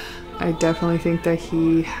I definitely think that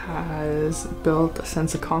he has built a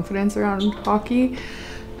sense of confidence around hockey,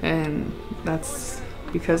 and that's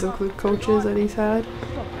because of the coaches that he's had.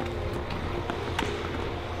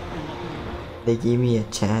 They gave me a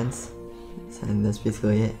chance, and that's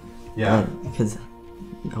basically it. Yeah. Because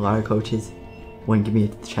a lot of coaches wouldn't give me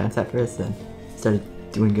a chance at first, then started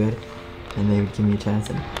doing good, and they would give me a chance.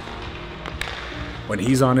 And when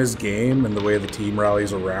he's on his game and the way the team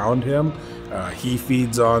rallies around him, he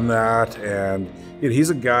feeds on that, and he's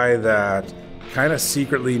a guy that kind of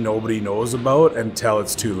secretly nobody knows about until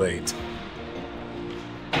it's too late.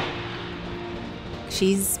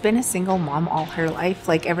 She's been a single mom all her life,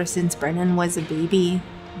 like ever since Brennan was a baby.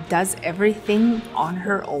 Does everything on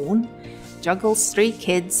her own, juggles 3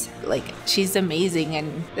 kids. Like, she's amazing,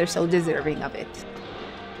 and they're so deserving of it.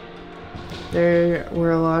 There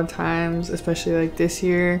were a lot of times, especially like this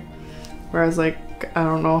year, where I was like, I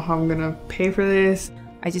don't know how I'm gonna pay for this.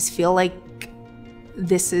 I just feel like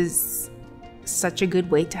this is such a good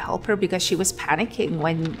way to help her, because she was panicking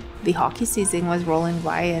when the hockey season was rolling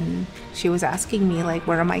by, and she was asking me like,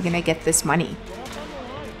 where am I gonna get this money?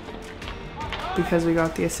 Because we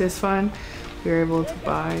got the assist fund, we were able to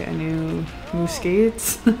buy a new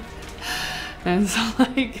skates. And so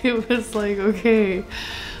like it was like, okay,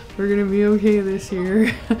 we're gonna be okay this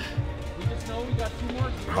year.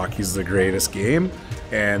 Hockey's the greatest game,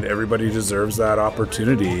 and everybody deserves that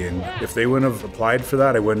opportunity. And if they wouldn't have applied for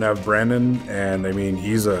that, I wouldn't have Brendan. And I mean,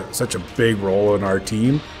 he's such a big role in our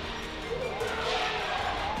team.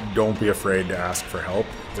 Don't be afraid to ask for help.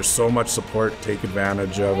 There's so much support. Take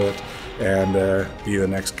advantage of it, and be the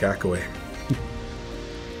next Kakaway.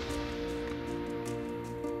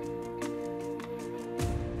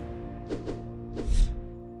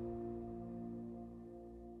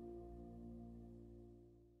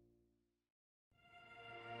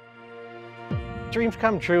 Dreams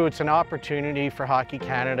Come True, it's an opportunity for Hockey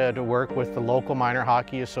Canada to work with the local minor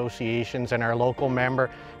hockey associations and our local member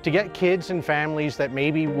to get kids and families that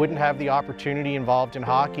maybe wouldn't have the opportunity involved in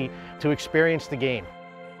hockey to experience the game.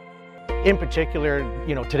 In particular,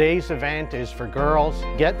 you know, today's event is for girls.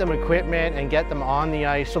 Get them equipment and get them on the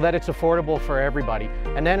ice so that it's affordable for everybody,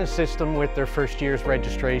 and then assist them with their first year's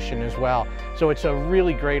registration as well. So it's a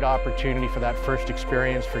really great opportunity for that first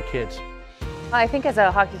experience for kids. I think as a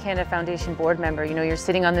Hockey Canada Foundation board member, you know, you're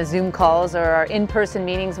sitting on the Zoom calls or our in-person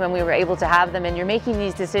meetings when we were able to have them, and you're making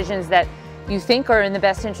these decisions that you think are in the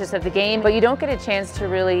best interest of the game, but you don't get a chance to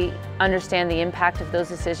really understand the impact of those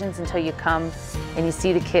decisions until you come and you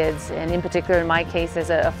see the kids. And in particular, in my case,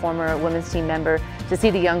 as a former women's team member, to see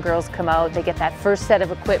the young girls come out, they get that first set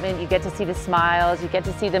of equipment, you get to see the smiles, you get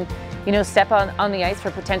to see them, you know, step on the ice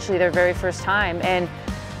for potentially their very first time. And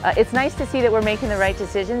it's nice to see that we're making the right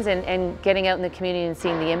decisions and getting out in the community and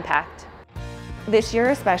seeing the impact. This year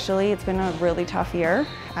especially, it's been a really tough year,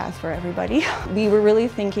 as for everybody. We were really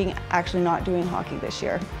thinking actually not doing hockey this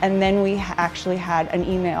year. And then we actually had an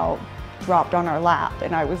email dropped on our lap,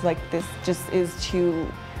 and I was like, this just is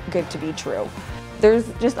too good to be true.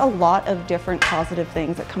 There's just a lot of different positive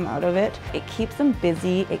things that come out of it. It keeps them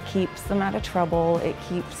busy, it keeps them out of trouble, it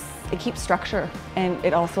keeps structure, and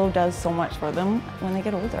it also does so much for them when they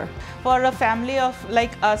get older. For a family of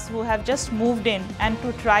like us who have just moved in and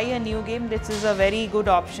to try a new game, this is a very good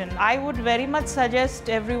option. I would very much suggest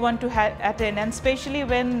everyone to attend, and especially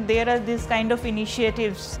when there are these kind of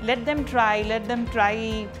initiatives, let them try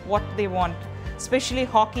what they want, especially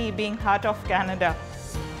hockey being heart of Canada.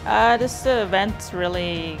 This event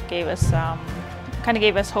really gave us kind of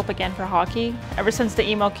gave us hope again for hockey. Ever since the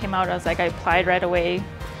email came out, I was like, I applied right away.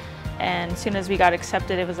 And as soon as we got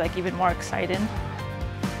accepted, it was like even more exciting.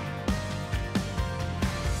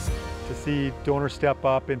 To see donors step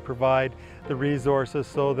up and provide the resources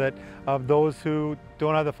so that those who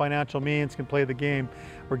don't have the financial means can play the game.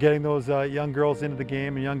 We're getting those young girls into the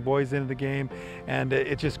game and young boys into the game, and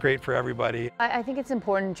it's just great for everybody. I think it's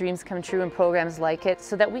important dreams come true in programs like it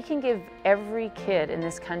so that we can give every kid in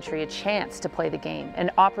this country a chance to play the game, an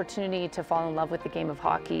opportunity to fall in love with the game of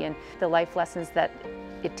hockey and the life lessons that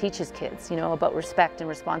it teaches kids, you know, about respect and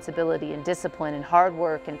responsibility and discipline and hard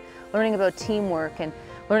work, and learning about teamwork and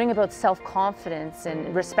learning about self-confidence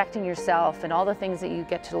and respecting yourself and all the things that you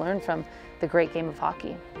get to learn from the great game of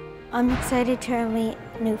hockey. I'm excited to meet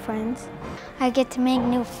new friends. I get to make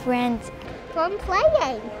new friends from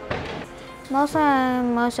playing.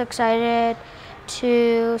 I'm most excited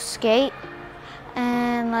to skate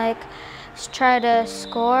and like try to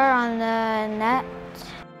score on the net.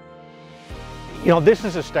 You know, this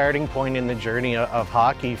is a starting point in the journey of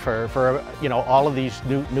hockey for you know, all of these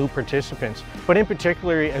new participants. But in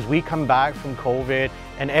particular, as we come back from COVID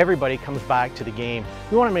and everybody comes back to the game,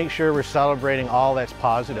 we want to make sure we're celebrating all that's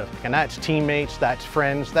positive. And that's teammates, that's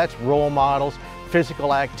friends, that's role models,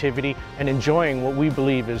 physical activity, and enjoying what we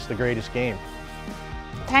believe is the greatest game.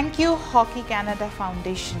 Thank you, Hockey Canada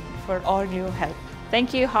Foundation, for all your help.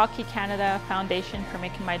 Thank you, Hockey Canada Foundation, for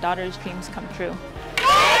making my daughter's dreams come true.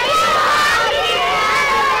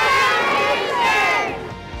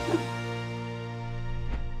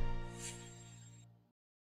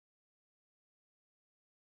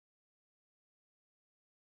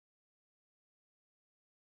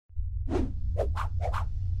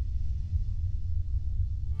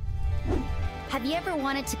 Have you ever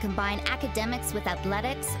wanted to combine academics with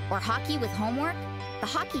athletics or hockey with homework? The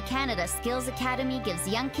Hockey Canada Skills Academy gives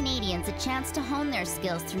young Canadians a chance to hone their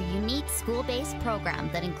skills through a unique school-based program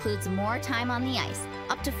that includes more time on the ice,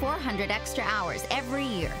 up to 400 extra hours every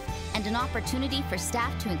year, and an opportunity for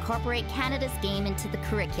staff to incorporate Canada's game into the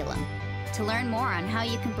curriculum. To learn more on how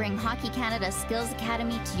you can bring Hockey Canada Skills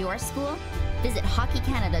Academy to your school, visit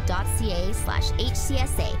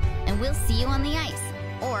hockeycanada.ca/HCSA, and we'll see you on the ice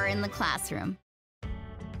or in the classroom.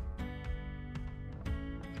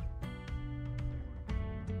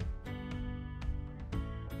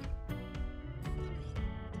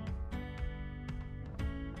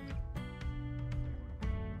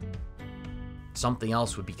 Something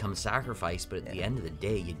else would become a sacrifice, but at the end of the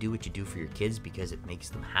day, you do what you do for your kids because it makes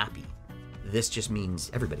them happy. This just means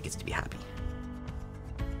everybody gets to be happy.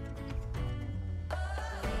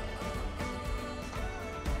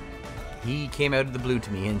 He came out of the blue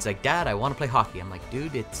to me and it's like, Dad, I want to play hockey. I'm like,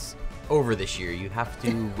 dude, it's over this year. You have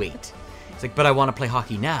to wait. It's like, but I want to play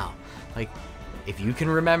hockey now. Like, if you can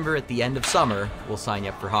remember at the end of summer, we'll sign you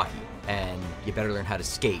up for hockey. And you better learn how to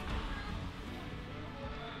skate.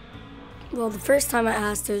 Well, the first time I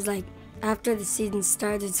asked, it was like after the season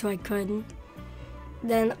started, so I couldn't.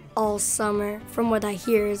 Then all summer, from what I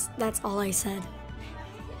hear, that's all I said.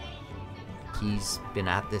 He's been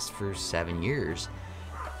at this for 7 years,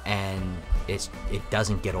 and it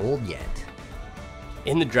doesn't get old yet.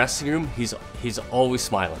 In the dressing room, he's always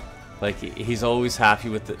smiling. Like, he's always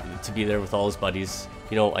happy to be there with all his buddies.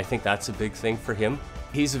 You know, I think that's a big thing for him.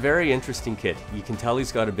 He's a very interesting kid. You can tell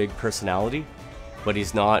he's got a big personality, but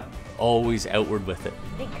he's not always outward with it.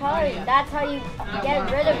 Because that's how you get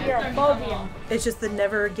rid of your phobia. It's just the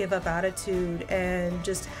never give up attitude and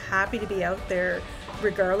just happy to be out there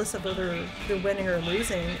regardless of whether they're winning or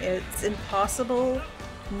losing. It's impossible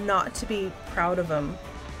not to be proud of them.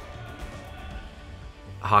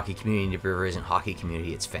 A hockey community in Deep River isn't hockey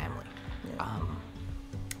community, it's family. Yeah.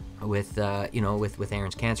 With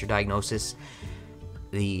Aaron's cancer diagnosis,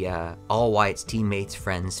 all Wyatt's teammates,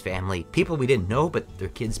 friends, family, people we didn't know, but their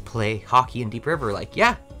kids play hockey in Deep River, like,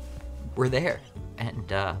 yeah, we're there.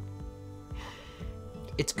 And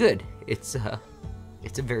it's good. It's a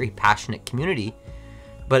very passionate community,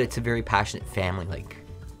 but it's a very passionate family. Like,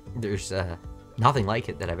 there's nothing like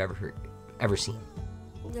it that I've ever seen.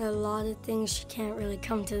 There are a lot of things she can't really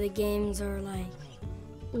come to the games or like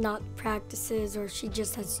not practices, or she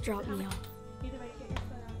just has to drop me off.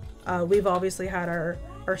 We've obviously had our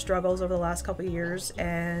struggles over the last couple of years,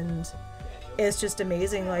 and it's just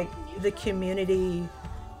amazing. Like, the community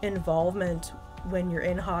involvement when you're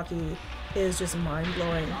in hockey is just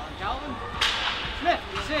mind-blowing.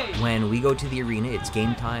 When we go to the arena, it's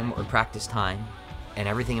game time or practice time, and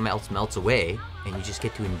everything else melts away, and you just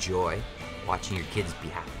get to enjoy watching your kids be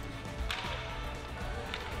happy.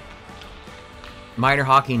 Minor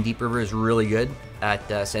hockey in Deep River is really good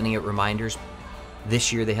at sending out reminders.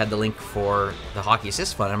 This year they had the link for the Hockey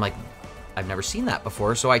Assist Fund. I'm like, I've never seen that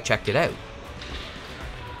before, so I checked it out.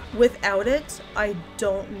 Without it, I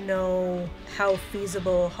don't know how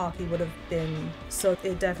feasible hockey would have been. So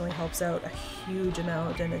it definitely helps out a huge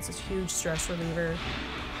amount, and it's a huge stress reliever.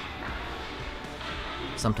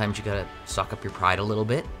 Sometimes you gotta suck up your pride a little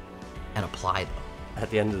bit and apply them.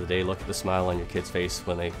 At the end of the day, look at the smile on your kid's face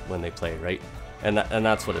when they play, right? And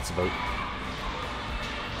that's what it's about.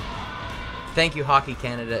 Thank you, Hockey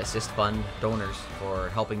Canada Assist Fund donors, for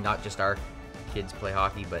helping not just our kids play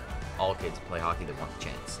hockey, but all kids play hockey that want the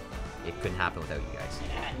chance. It couldn't happen without you guys.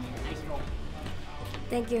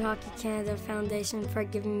 Thank you, Hockey Canada Foundation, for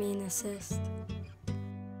giving me an assist.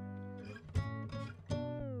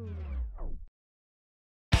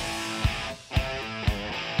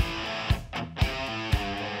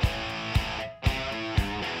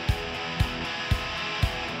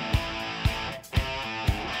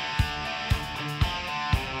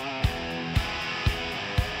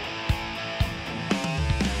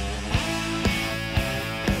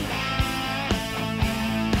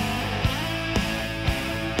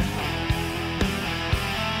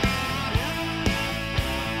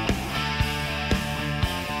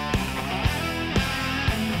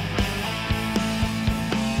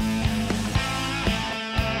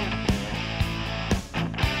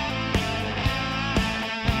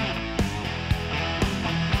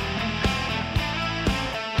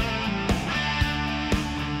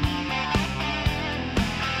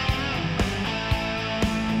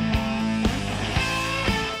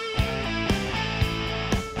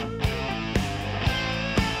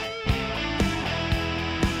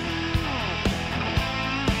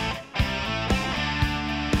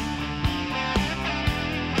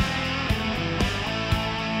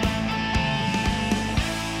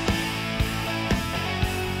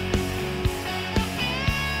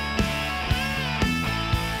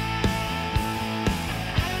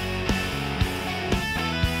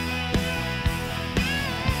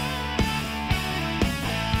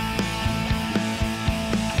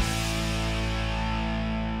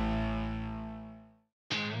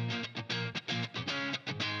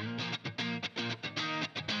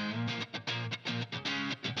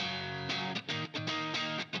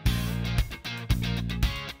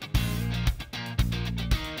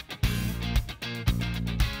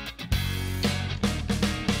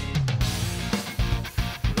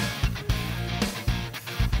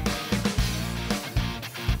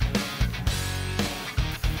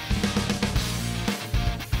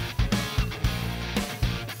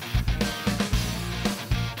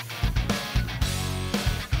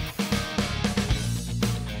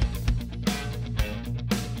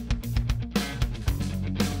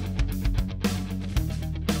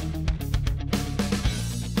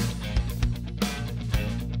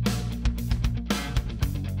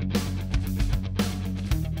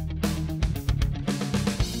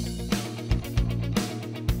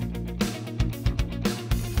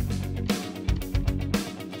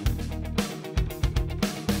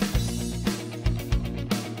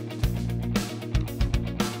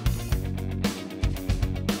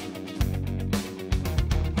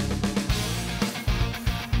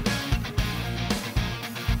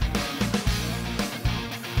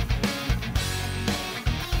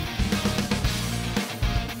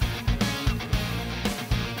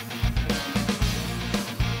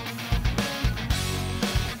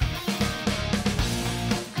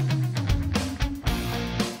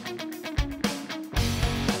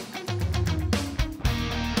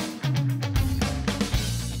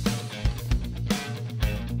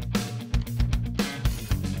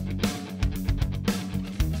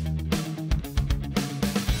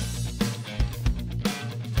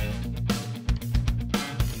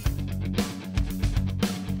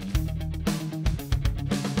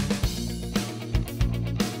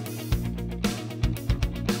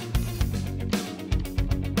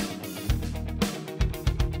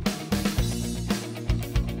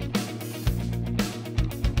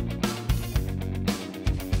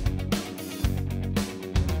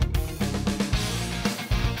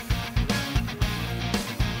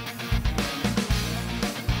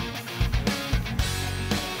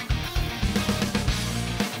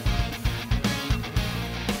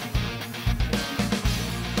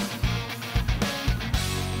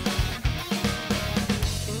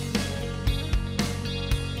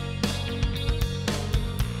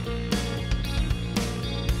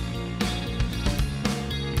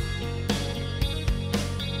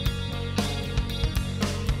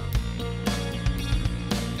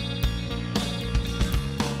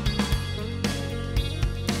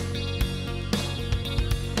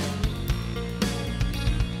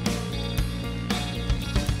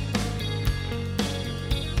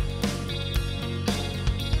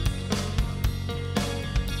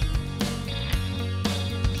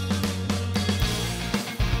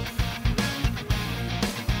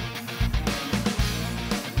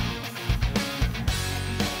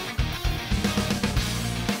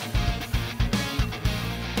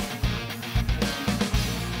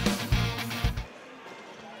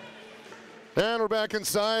 And we're back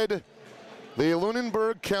inside the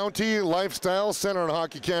Lunenburg County Lifestyle Centre on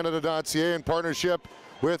HockeyCanada.ca in partnership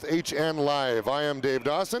with HN Live. I am Dave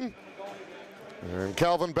Dawson. And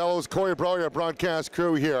Calvin Bellows, Corey Brouwer, broadcast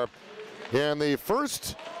crew here in the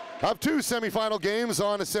first of two semifinal games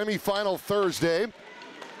on a semifinal Thursday.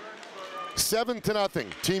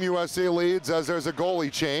 7-0, Team USA leads as there's a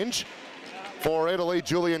goalie change for Italy.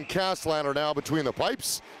 Julian Castellano now between the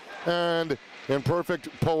pipes, and in perfect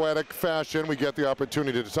poetic fashion, we get the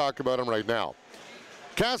opportunity to talk about him right now.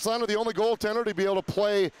 Castellano, the only goaltender to be able to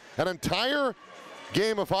play an entire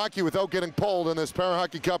game of hockey without getting pulled in this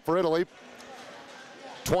Parahockey Cup for Italy.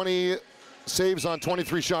 20 saves on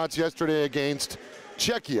 23 shots yesterday against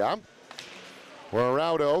Czechia, where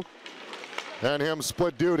Raudo and him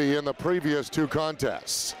split duty in the previous two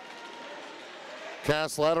contests.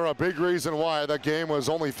 Castellano, a big reason why that game was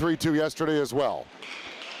only 3-2 yesterday as well.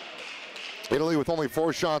 Italy with only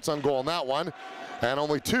 4 shots on goal in that one, and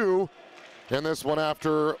only 2 in this one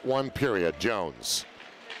after one period. Jones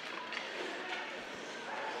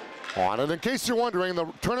on it. In case you're wondering, the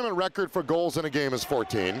tournament record for goals in a game is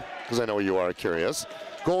 14, because I know you are curious.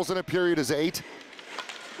 Goals in a period is 8.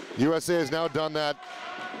 USA has now done that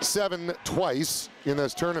 7 twice in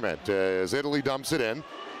this tournament as Italy dumps it in.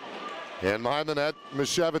 And behind the net,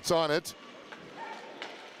 Mishevitz on it.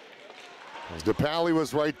 As DePaoli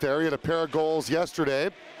was right there. He had a pair of goals yesterday.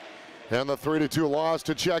 And the 3-2 loss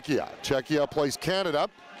to Czechia. Czechia plays Canada.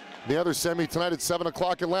 The other semi tonight at 7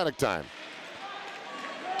 o'clock Atlantic time.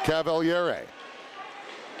 Cavaliere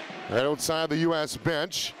right outside the U.S.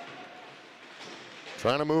 bench.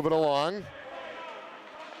 Trying to move it along.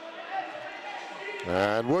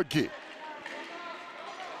 And Woodkey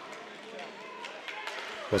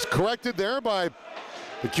was corrected there by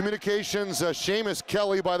the communications. Seamus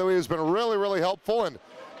Kelly, by the way, has been really, really helpful and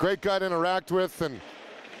great guy to interact with and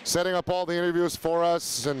setting up all the interviews for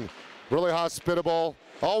us and really hospitable.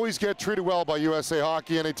 Always get treated well by USA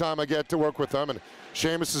Hockey anytime I get to work with them, and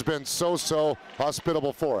Seamus has been so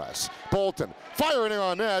hospitable for us. Bolton firing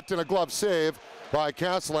on net and a glove save by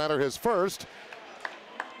Castellano, his first.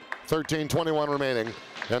 13:21 remaining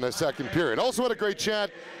in the second period. Also had a great chat.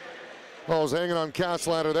 I was hanging on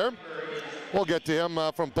Castellano there. We'll get to him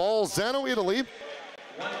from Bolzano, Italy.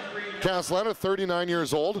 Castellano, 39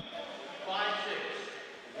 years old.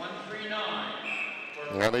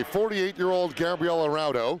 And the 48-year-old Gabriella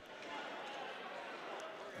Raudo.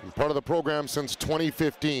 Part of the program since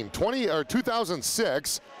 2015.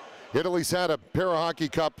 2006, Italy's had a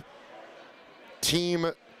Parahockey Cup team,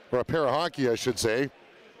 or a Parahockey, I should say,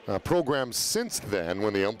 program since then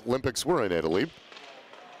when the Olympics were in Italy.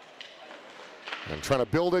 And trying to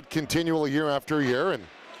build it continually year after year. And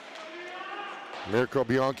Mirko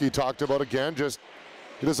Bianchi talked about again, just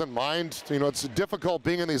he doesn't mind. You know, it's difficult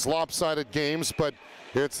being in these lopsided games, but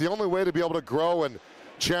it's the only way to be able to grow and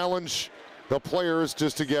challenge the players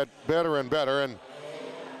just to get better and better. And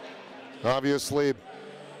obviously,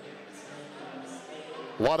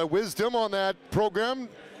 a lot of wisdom on that program.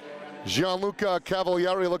 Gianluca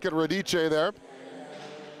Cavalieri, look at Radice there.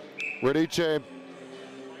 Radice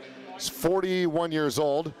is 41 years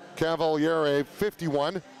old. Cavalieri,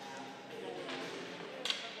 51.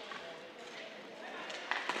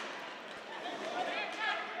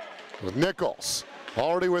 With Nichols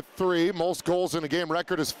already with 3. Most goals in a game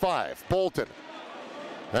record is 5. Bolton.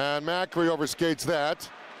 And Macri overskates that.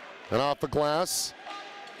 And off the glass.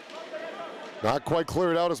 Not quite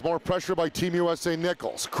cleared out as more pressure by Team USA.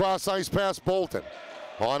 Nichols. Cross ice pass Bolton.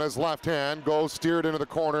 On his left hand, goes steered into the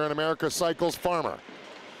corner, and America cycles Farmer.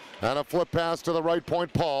 And a flip pass to the right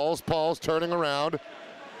point, Pauls. Pauls turning around.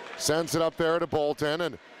 Sends it up there to Bolton,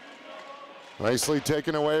 and nicely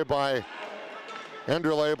taken away by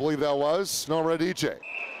Enderle, I believe that was. No, Radice.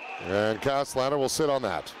 And Castellano will sit on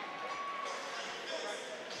that.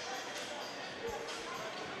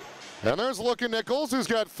 And there's a look at Nichols, who's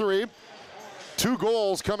got 3. 2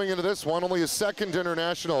 goals coming into this one, only his second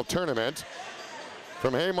international tournament.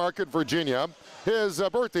 From Haymarket, Virginia. His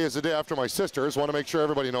birthday is the day after my sister's. Want to make sure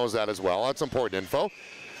everybody knows that as well. That's important info.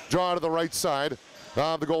 Draw to the right side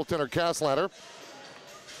of the goaltender, Castellano.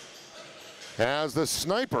 As the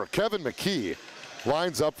sniper, Kevin McKee,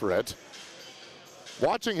 lines up for it.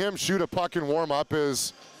 Watching him shoot a puck in warm-up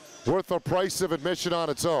is worth the price of admission on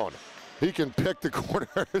its own. He can pick the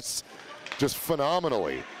corners just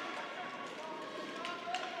phenomenally.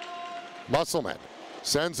 Musselman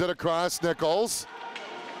sends it across Nichols.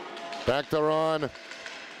 Back there on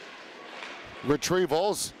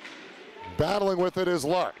retrievals. Battling with it is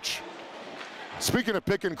Larch. Speaking of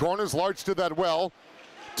picking corners, Larch did that well.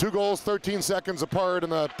 2 goals, 13 seconds apart in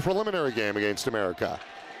the preliminary game against America.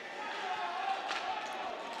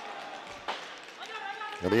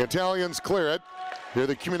 And the Italians clear it. Hear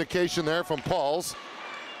the communication there from Paul's.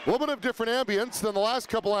 A little bit of different ambience than the last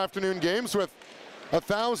couple afternoon games with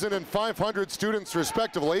 1,000 and 500 students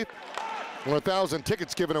respectively. 1,000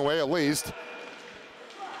 tickets given away at least.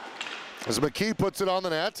 As McKee puts it on the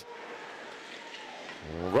net.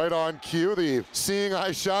 Right on cue, the seeing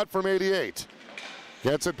eye shot from 88.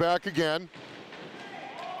 Gets it back again.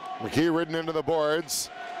 McKee ridden into the boards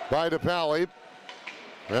by DePaoli.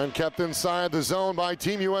 And kept inside the zone by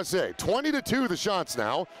Team USA. 20-2 the shots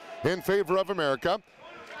now in favor of America.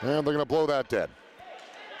 And they're going to blow that dead.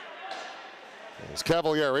 As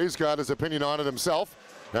Cavalieri's got his opinion on it himself.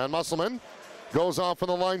 And Musselman goes off on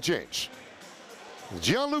the line change.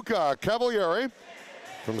 Gianluca Cavalieri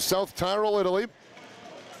from South Tyrol, Italy,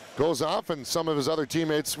 goes off, and some of his other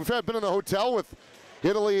teammates. We've been in the hotel with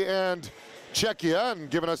Italy and Czechia and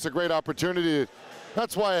given us a great opportunity.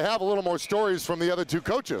 That's why I have a little more stories from the other two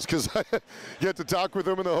coaches, because I get to talk with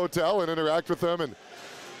them in the hotel and interact with them. And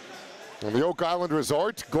the Oak Island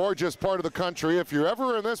Resort, gorgeous part of the country. If you're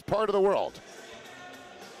ever in this part of the world,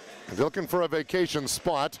 if you're looking for a vacation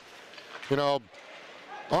spot, you know,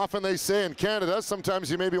 often they say in Canada, sometimes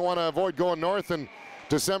you maybe want to avoid going north in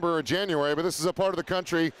December or January, but this is a part of the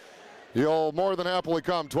country you'll more than happily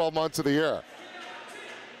come 12 months of the year.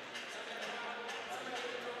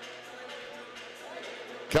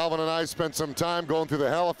 Calvin and I spent some time going through the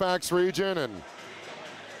Halifax region and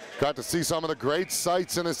got to see some of the great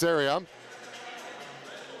sights in this area.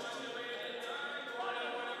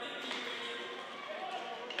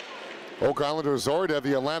 Oak Island Resort have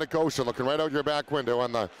the Atlantic Ocean looking right out your back window,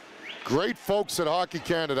 and the great folks at Hockey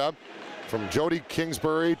Canada, from Jody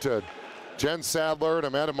Kingsbury to Jen Sadler to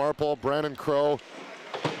Amanda Marple, Brandon Crow.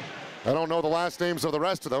 I don't know the last names of the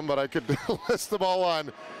rest of them, but I could list them all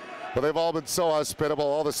on. But they've all been so hospitable,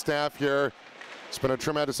 all the staff here. It's been a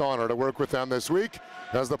tremendous honor to work with them this week.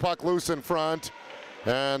 As the puck loose in front,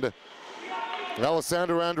 and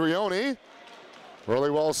Alessandro Andrioni, really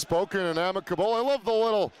well spoken and amicable. I love the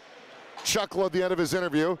little chuckle at the end of his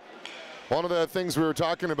interview. One of the things we were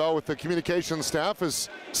talking about with the communication staff is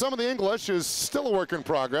some of the English is still a work in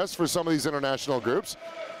progress for some of these international groups.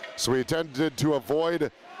 So we tended to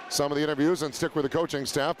avoid some of the interviews and stick with the coaching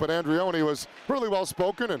staff, but Andrioni was really well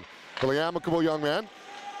spoken and really amicable young man.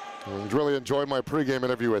 And really enjoyed my pregame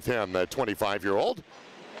interview with him, that 25-year-old.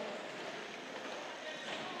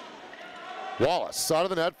 Wallace out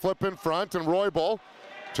of the net, flip in front, and Roybal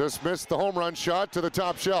just missed the home run shot to the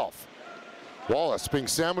top shelf. Wallace being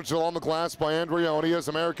sandwiched along the glass by Andrioni as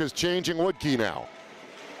America's changing Woodkey now.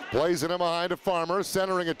 Blazing him behind to Farmer,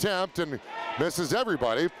 centering attempt, and misses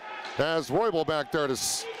everybody. As Roybal back there to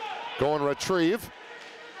go and retrieve.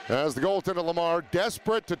 As the goaltender Lamar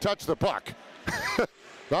desperate to touch the puck.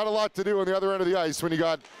 Not a lot to do on the other end of the ice when you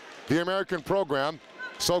got the American program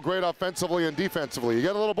so great offensively and defensively. You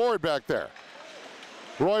get a little bored back there.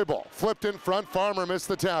 Roybal flipped in front. Farmer missed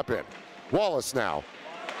the tap in. Wallace now.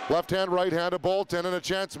 Left hand, right hand to Bolton, and a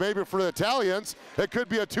chance maybe for the Italians. It could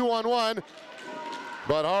be a 2-on-1,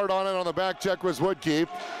 but hard on it on the back check was Woodkey.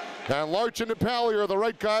 And Larch and DePaoli are the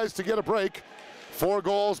right guys to get a break. 4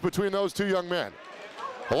 goals between those two young men.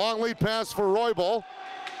 A long lead pass for Roybal.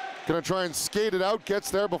 Gonna try and skate it out,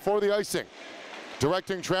 gets there before the icing.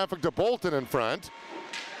 Directing traffic to Bolton in front.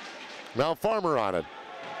 Now Farmer on it.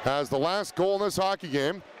 Has the last goal in this hockey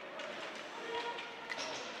game.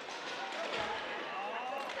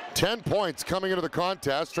 10 points coming into the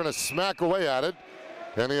contest, trying to smack away at it.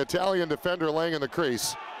 And the Italian defender laying in the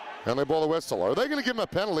crease. And they blow the whistle. Are they gonna give him a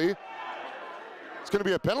penalty? It's gonna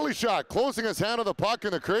be a penalty shot, closing his hand on the puck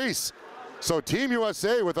in the crease. So Team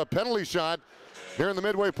USA with a penalty shot here in the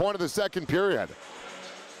midway point of the second period.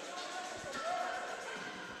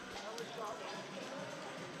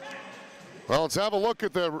 Well, let's have a look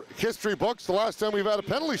at the history books. The last time we've had a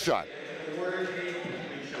penalty shot.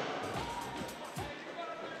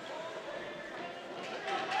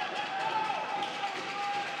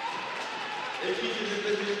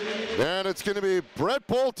 And it's going to be Brett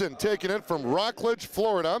Bolton taking it from Rockledge,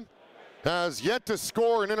 Florida. Has yet to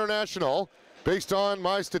score an international based on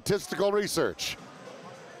my statistical research.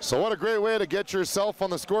 So what a great way to get yourself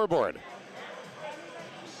on the scoreboard.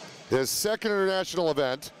 His second international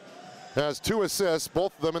event, has 2 assists,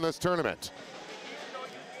 both of them in this tournament.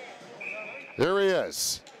 There he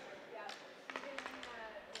is.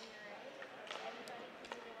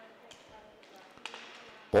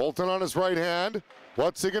 Bolton on his right hand.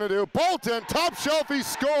 What's he gonna do? Bolton, top shelf, he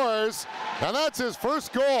scores, and that's his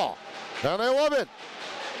first goal, and they love it.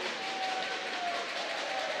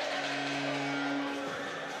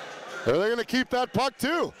 Are they gonna keep that puck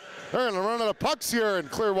too? They're going to run out of pucks here in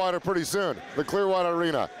Clearwater pretty soon, the Clearwater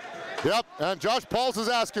Arena. Yep, and Josh Pauls is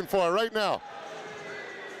asking for it right now.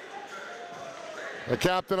 The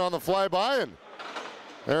captain on the flyby, and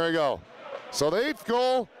there we go. So the 8th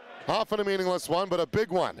goal, often a meaningless one, but a big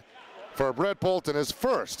one for Brett Bolton, his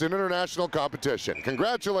first in international competition.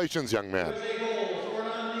 Congratulations, young man.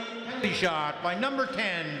 Penalty shot by number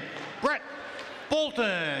 10, Brett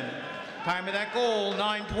Bolton. Time of that goal,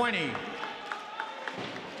 9:20.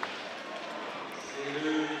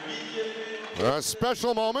 A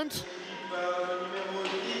special moment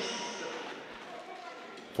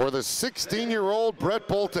for the 16-year-old Brett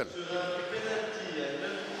Bolton.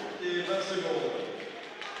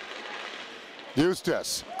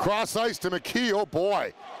 Eustace, cross ice to McKee. Oh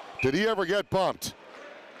boy, did he ever get bumped.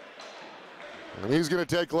 And he's going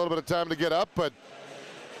to take a little bit of time to get up, but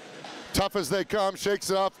tough as they come, shakes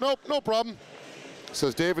it off. Nope, no problem,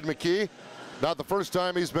 says David McKee. Not the first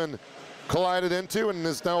time he's been collided into, and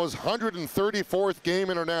is now his 134th game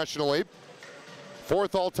internationally.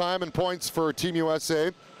 4th all-time in points for Team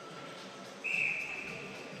USA.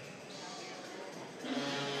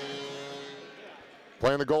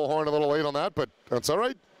 Playing the goal horn a little late on that, but that's all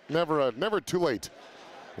right. Never too late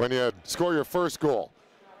when you score your first goal.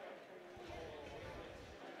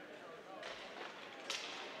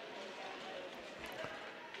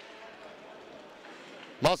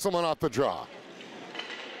 Musselman off the draw.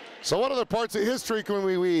 So what other parts of history can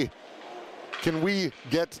we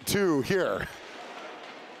get to here?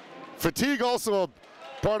 Fatigue also a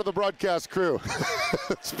part of the broadcast crew.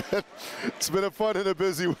 It's been a fun and a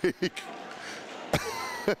busy week.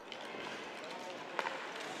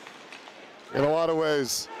 In a lot of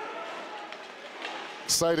ways,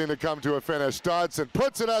 exciting to come to a finish. Dodson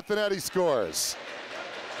puts it at the net, he scores.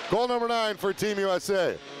 Goal number 9 for Team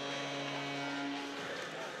USA.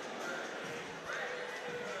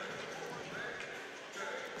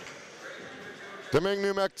 Deming,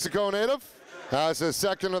 New Mexico native, has his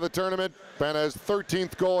 2nd of the tournament and his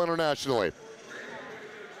 13th goal internationally.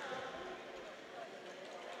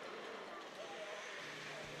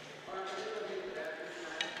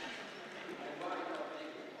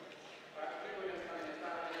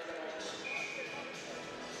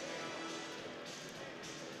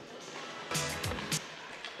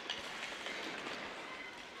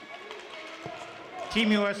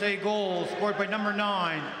 Team USA goal scored by number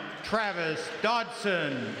 9, Travis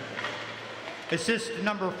Dodson. Assist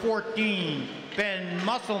number 14, Ben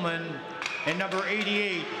Musselman. And number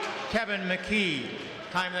 88, Kevin McKee.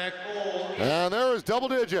 Time of that goal. And there is double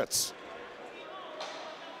digits.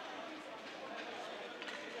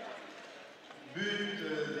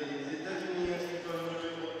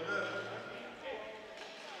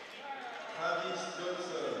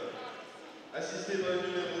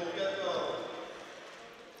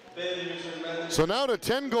 So now to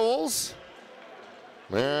 10 goals,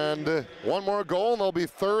 and one more goal, and they'll be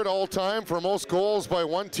 3rd all-time for most goals by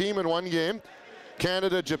one team in one game.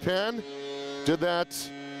 Canada, Japan did that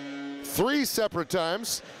 3 separate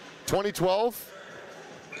times, 2012,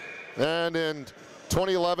 and in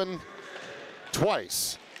 2011,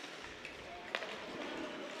 twice.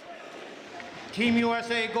 Team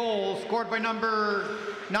USA goal scored by number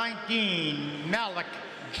 19, Malik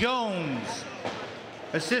Jones.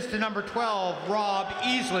 Assist to number 12, Rob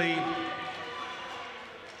Easley.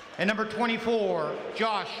 And number 24,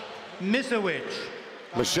 Josh Misowicz.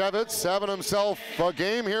 Mishevitz having himself a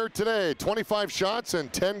game here today. 25 shots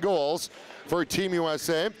and 10 goals for Team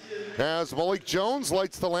USA. As Malik Jones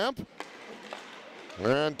lights the lamp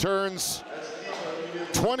and turns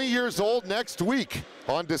 20 years old next week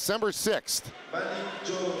on December 6th.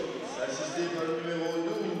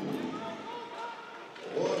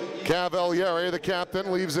 Cavalieri, the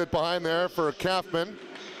captain, leaves it behind there for Kaufman.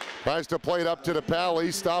 Tries to play it up to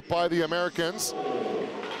DePaoli, stopped by the Americans.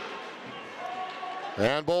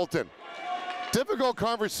 And Bolton. Difficult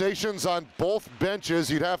conversations on both benches,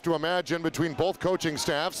 you'd have to imagine, between both coaching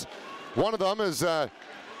staffs. One of them is,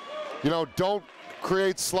 don't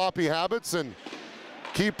create sloppy habits and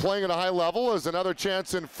keep playing at a high level. As another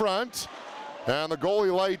chance in front. And the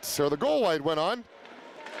goalie light, or the goal light went on.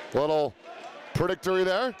 Little predictory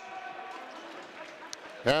there.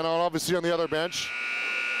 And obviously on the other bench,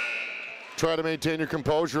 try to maintain your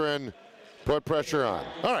composure and put pressure on.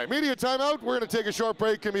 All right, media timeout. We're going to take a short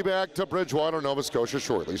break and be back to Bridgewater, Nova Scotia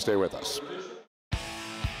shortly. Stay with us.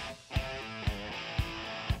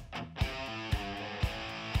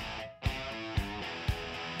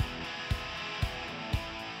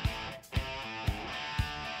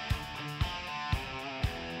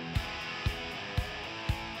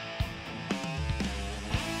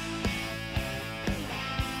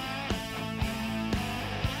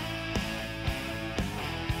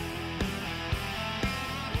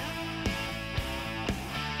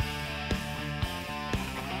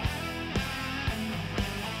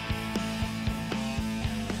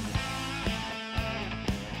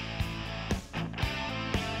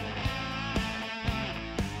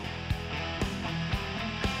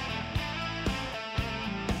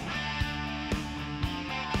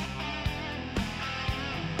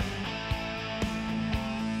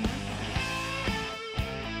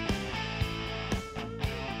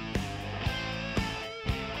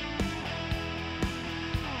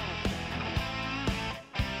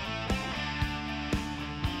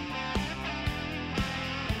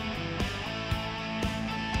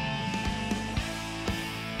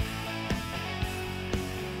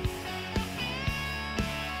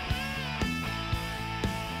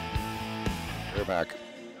 back.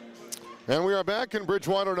 And we are back in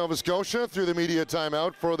Bridgewater, Nova Scotia through the media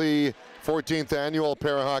timeout for the 14th annual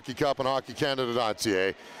Parahockey Cup on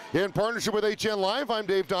hockeycanada.ca. In partnership with HN Live, I'm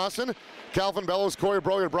Dave Dawson. Calvin Bellows, Corey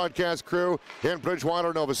Brogan, broadcast crew in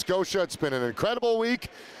Bridgewater, Nova Scotia. It's been an incredible week,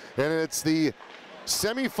 and it's the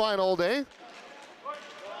semifinal day.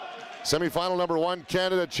 Semifinal number 1,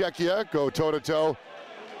 Canada-Czechia go toe-to-toe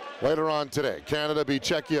later on today. Canada beat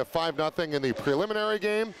Czechia 5-0 in the preliminary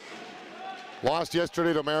game. Lost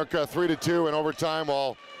yesterday to America 3-2 in overtime,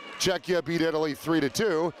 while Czechia beat Italy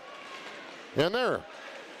 3-2 in their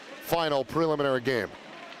final preliminary game.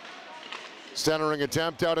 Centering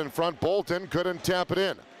attempt out in front, Bolton couldn't tap it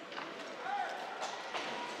in.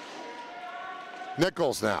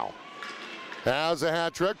 Nichols now has a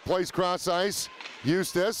hat trick, plays cross ice.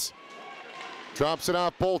 Eustace drops it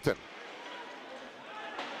off Bolton.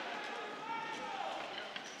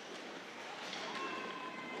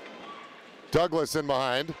 Douglas in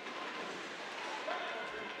behind.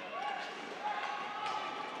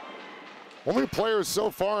 Only player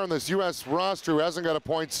so far on this U.S. roster who hasn't got a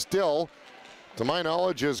point still, to my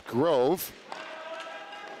knowledge, is Grove.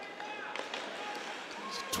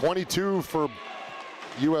 22 for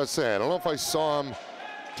USA. I don't know if I saw him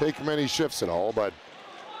take many shifts at all, but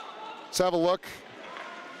let's have a look.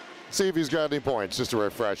 See if he's got any points, just to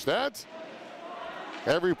refresh that.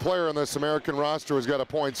 Every player on this American roster has got a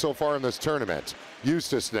point so far in this tournament.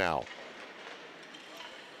 Eustace now.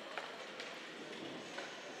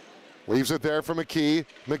 Leaves it there for McKee.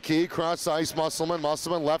 McKee cross ice, Musselman.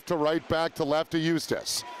 Musselman left to right, back to left to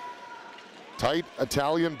Eustace. Tight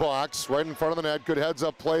Italian box right in front of the net. Good heads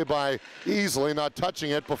up play by Easley, not touching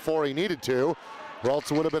it before he needed to, or else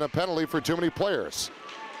it would have been a penalty for too many players.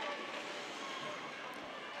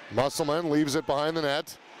 Musselman leaves it behind the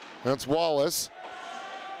net. That's Wallace.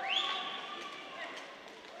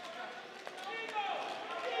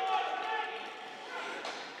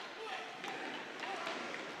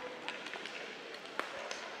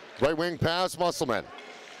 Right wing pass, Musselman.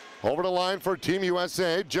 Over the line for Team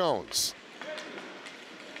USA, Jones.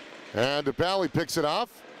 And Bally picks it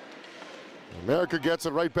off. America gets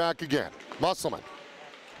it right back again. Musselman.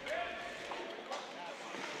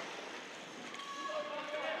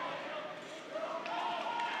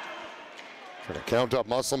 Trying to count up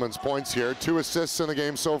Musselman's points here. 2 assists in the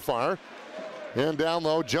game so far. And down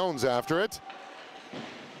low, Jones after it.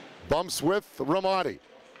 Bumps with Ramadi.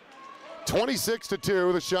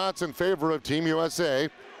 26-2, the shots in favor of Team USA.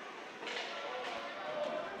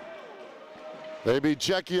 They beat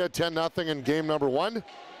Czechia 10-0 in game number 1.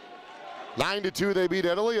 9-2, they beat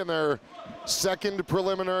Italy in their second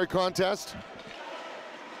preliminary contest.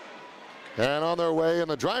 And on their way in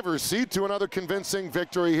the driver's seat to another convincing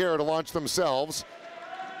victory here to launch themselves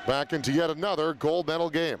back into yet another gold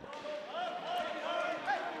medal game.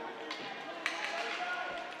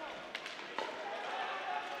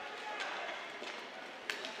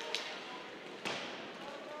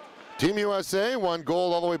 Team USA won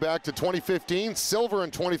gold all the way back to 2015, silver in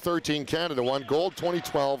 2013. Canada won gold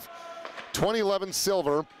 2012, 2011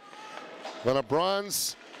 silver, then a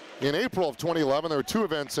bronze in April of 2011. There were 2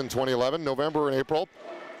 events in 2011, November and April.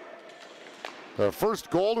 The first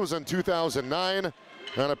gold was in 2009,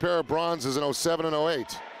 and a pair of bronzes in 07 and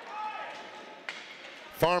 08.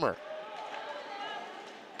 Farmer.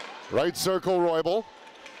 Right circle, Roybal.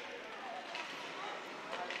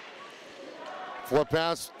 Flip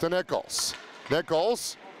pass to Nichols.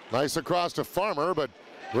 Nichols, nice across to Farmer, but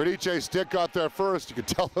Radice's stick got there first. You could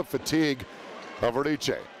tell the fatigue of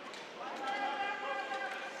Radice.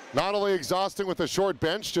 Not only exhausting with a short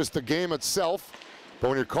bench, just the game itself, but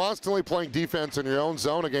when you're constantly playing defense in your own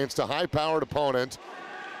zone against a high-powered opponent,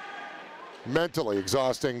 mentally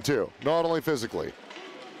exhausting too, not only physically.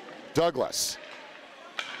 Douglas.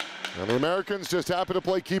 And the Americans just happy to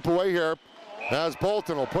play keep away here, as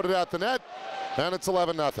Bolton will put it at the net. And it's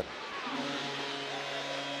 11-0.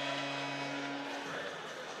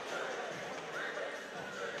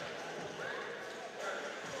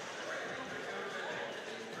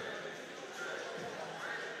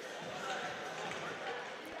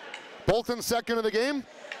 Bolton second of the game.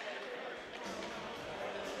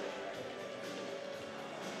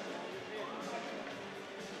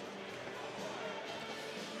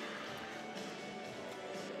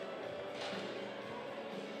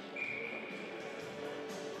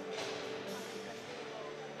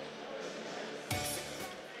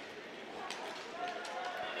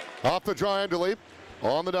 Off the draw, Enderle,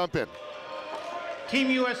 on the dump in.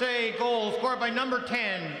 Team USA goal scored by number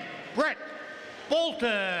 10, Brett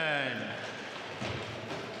Bolton.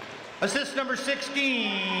 Assist number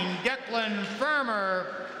 16, Declan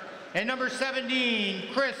Farmer. And number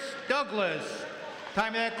 17, Chris Douglas.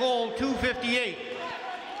 Time of that goal, 2:58.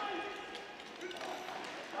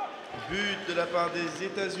 But de la part des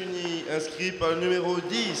États-Unis, inscrit par le numéro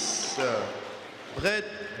 10, Brett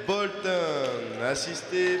Bolton,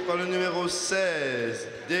 assisté par le numéro 16,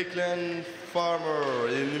 Declan Farmer,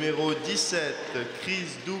 et le numéro 17,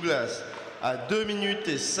 Chris Douglas, à 2 minutes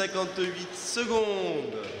et 58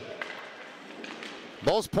 secondes.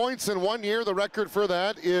 Most points in 1 year. The record for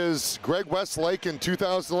that is Greg Westlake in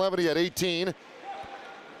 2011. He had 18.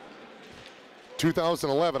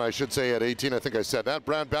 2011, I should say, at 18. I think I said that.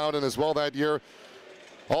 Brad Bowden as well that year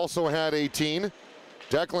also had 18.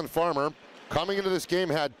 Declan Farmer, coming into this game,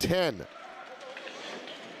 had 10.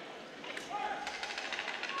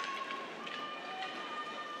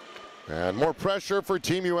 And more pressure for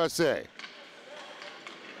Team USA.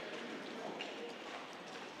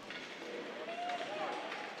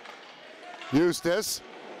 Eustace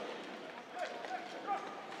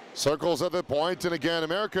circles at the point, and again,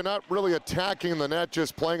 America not really attacking the net,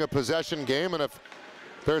 just playing a possession game, and if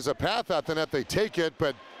there's a path at the net, they take it,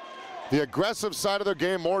 but the aggressive side of their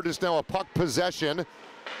game more just now a puck possession.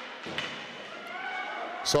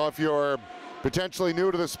 So if you're potentially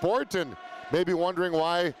new to the sport and maybe wondering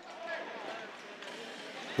why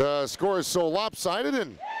the score is so lopsided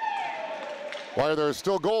and why there's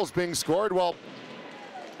still goals being scored, well,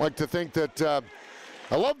 I like to think that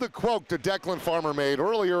I love the quote that Declan Farmer made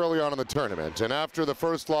early on in the tournament. And after the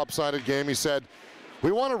first lopsided game, he said,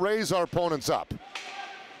 we want to raise our opponents up.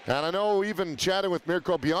 And I know even chatting with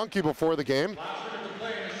Mirko Bianchi before the game,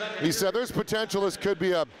 he said there's potential this could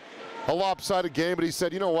be a lopsided game, but he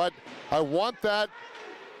said, you know what, I want that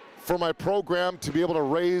for my program to be able to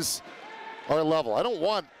raise our level. I don't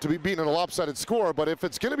want to be beaten in a lopsided score, but if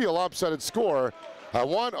it's going to be a lopsided score, I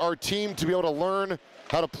want our team to be able to learn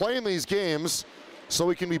how to play in these games so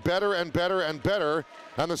we can be better and better and better,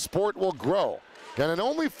 and the sport will grow. And it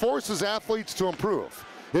only forces athletes to improve.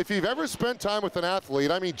 If you've ever spent time with an athlete,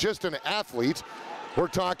 I mean just an athlete, we're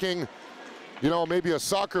talking, you know, maybe a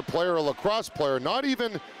soccer player, a lacrosse player, not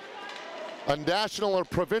even a national or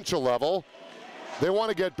provincial level, they want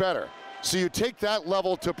to get better. So you take that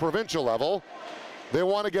level to provincial level, they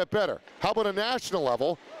want to get better. How about a national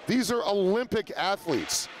level? These are Olympic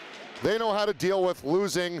athletes. They know how to deal with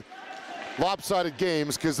losing lopsided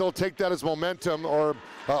games because they'll take that as momentum or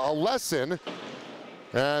a lesson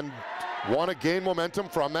and want to gain momentum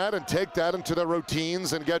from that and take that into their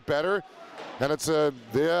routines and get better. And it's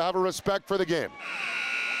they have a respect for the game.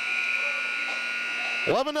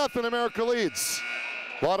 11-0, America leads.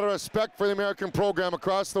 A lot of respect for the American program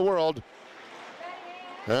across the world.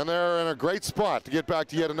 And they're in a great spot to get back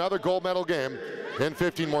to yet another gold medal game in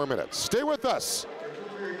 15 more minutes. Stay with us.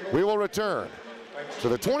 We will return to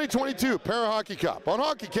the 2022 Parahockey Cup on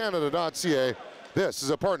hockeycanada.ca. This is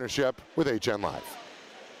a partnership with HN Live.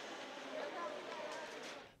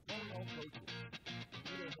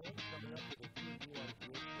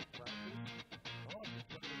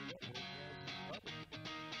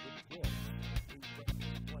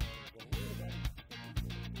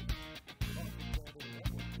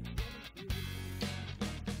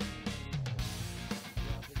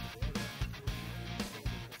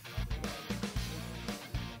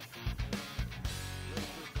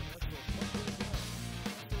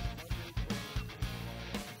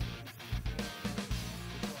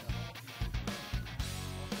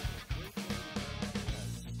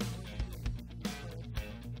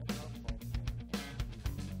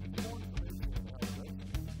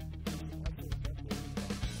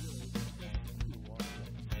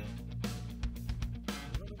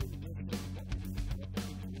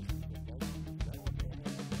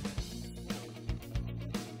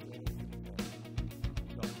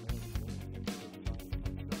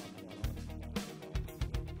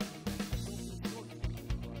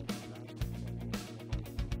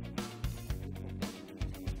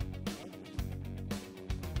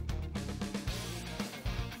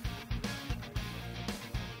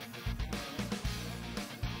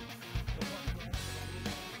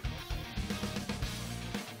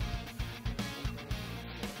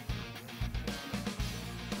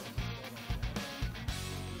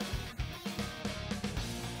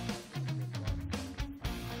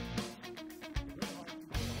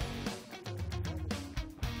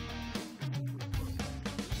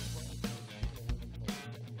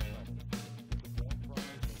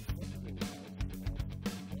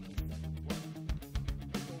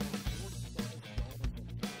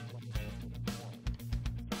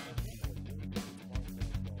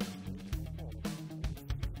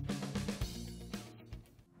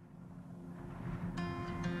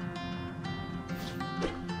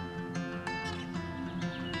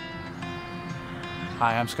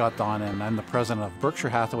 Hi, I'm Scott Don, and I'm the president of Berkshire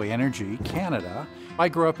Hathaway Energy Canada. I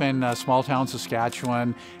grew up in small town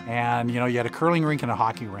Saskatchewan, and you had a curling rink and a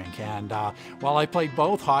hockey rink. And while I played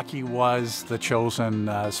both, hockey was the chosen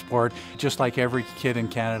sport. Just like every kid in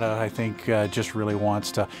Canada, I think just really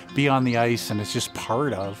wants to be on the ice, and it's just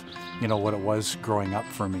part of what it was growing up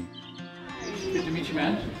for me. Good to meet you,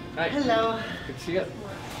 man. Hi. Hello. Good to see you.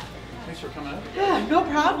 Thanks for coming out. Yeah, no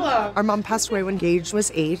problem. Our mom passed away when Gage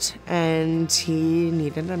was 8, and he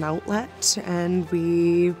needed an outlet, and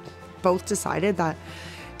we both decided that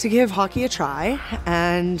to give hockey a try,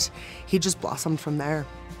 and he just blossomed from there.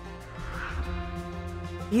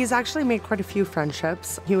 He's actually made quite a few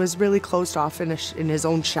friendships. He was really closed off in his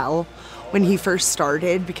own shell when he first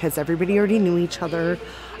started because everybody already knew each other.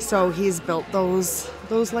 So he's built those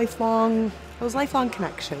lifelong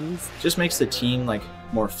connections. Just makes the team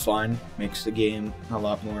more fun, makes the game a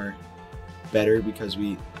lot more better because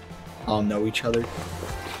we all know each other.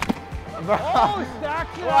 Oh,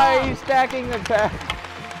 stack it! Why are you stacking the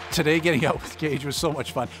pack? Today getting out with Gage was so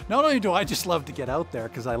much fun. Not only do I just love to get out there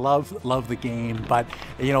because I love the game, but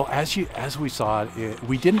as we saw it,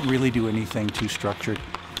 we didn't really do anything too structured.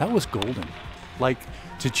 That was golden.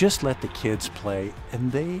 To just let the kids play,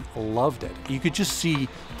 and they loved it. You could just see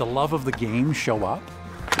the love of the game show up.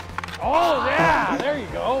 Oh yeah, there you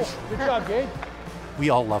go. Good job, Gage. We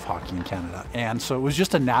all love hockey in Canada, and so it was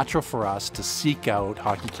just a natural for us to seek out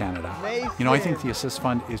Hockey Canada. I think the Assist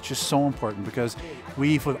Fund is just so important because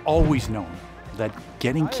we've always known that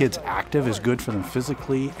getting kids active is good for them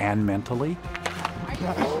physically and mentally.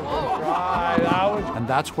 And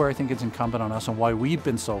that's where I think it's incumbent on us and why we've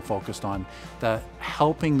been so focused on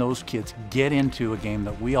helping those kids get into a game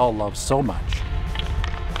that we all love so much.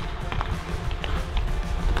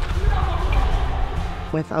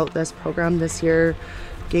 Without this program this year,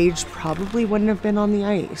 Gage probably wouldn't have been on the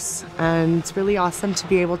ice. And it's really awesome to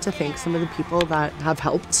be able to thank some of the people that have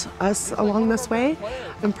helped us along this way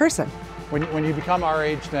in person. When you become our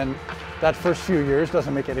age, then that first few years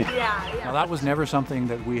doesn't make any. Now that was never something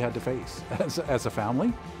that we had to face as a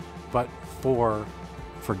family, but for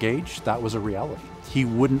Gage, that was a reality. He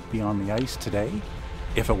wouldn't be on the ice today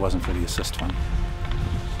if it wasn't for the Assist Fund.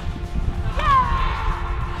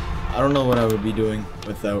 I don't know what I would be doing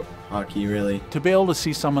without hockey, really. To be able to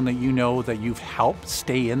see someone that that you've helped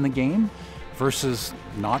stay in the game versus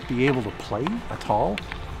not be able to play at all,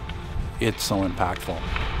 it's so impactful.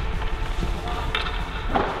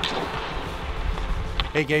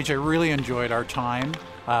 Hey Gage, I really enjoyed our time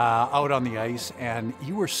out on the ice, and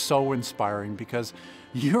you were so inspiring because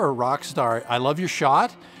you're a rock star. I love your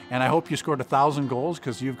shot, and I hope you scored 1,000 goals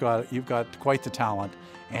because you've got quite the talent.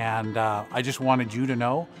 And I just wanted you to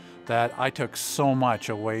know that I took so much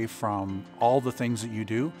away from all the things that you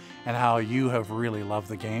do and how you have really loved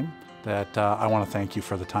the game that I want to thank you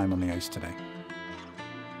for the time on the ice today.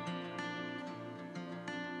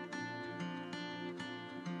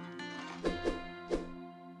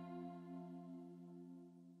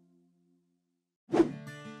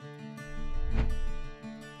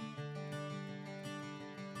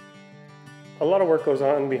 A lot of work goes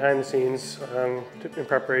on behind the scenes in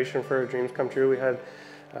preparation for our dreams come true. We had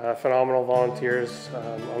phenomenal volunteers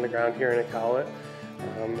on the ground here in Iqaluit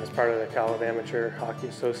as part of the Iqaluit Amateur Hockey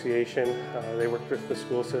Association. They worked with the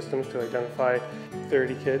school systems to identify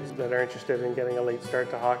 30 kids that are interested in getting a late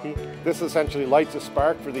start to hockey. This essentially lights a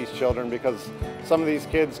spark for these children because some of these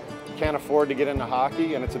kids can't afford to get into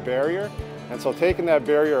hockey and it's a barrier. And so taking that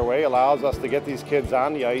barrier away allows us to get these kids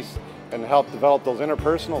on the ice and help develop those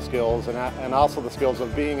interpersonal skills and also the skills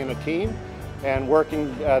of being in a team and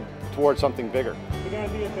working towards something bigger. You're going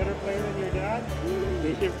to be a better player than your dad?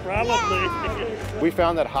 Probably. We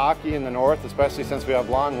found that hockey in the north, especially since we have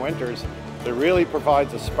long winters, it really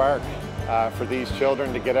provides a spark for these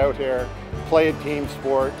children to get out here, play a team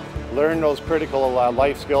sport, learn those critical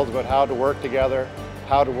life skills about how to work together,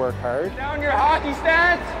 how to work hard. Down your hockey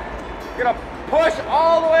stance. You're going to push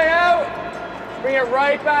all the way out. Bring it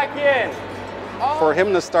right back in. For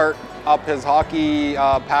him to start up his hockey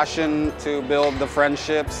passion, to build the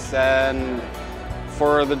friendships, and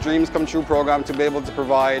for the Dreams Come True program to be able to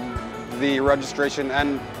provide the registration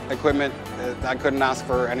and equipment, I couldn't ask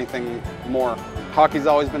for anything more. Hockey's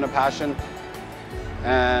always been a passion,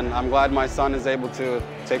 and I'm glad my son is able to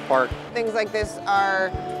take part. Things like this are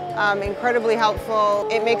incredibly helpful.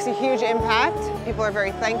 It makes a huge impact. People are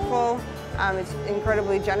very thankful. It's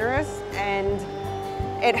incredibly generous, and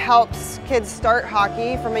it helps kids start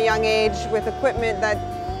hockey from a young age with equipment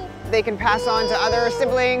that they can pass on to other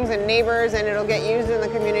siblings and neighbors, and it'll get used in the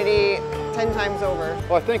community 10 times over.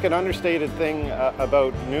 Well, I think an understated thing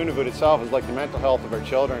about Nunavut itself is like the mental health of our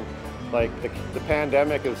children. Like the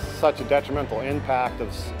pandemic is such a detrimental impact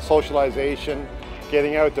of socialization,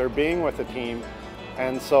 getting out there, being with the team.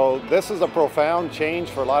 And so this is a profound change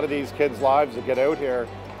for a lot of these kids' lives to get out here,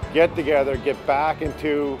 get together, get back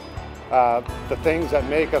into the things that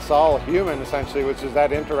make us all human, essentially, which is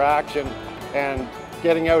that interaction and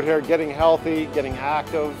getting out here, getting healthy, getting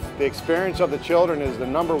active. The experience of the children is the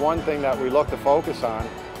 #1 thing that we look to focus on.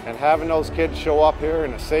 And having those kids show up here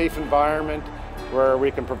in a safe environment where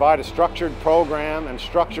we can provide a structured program and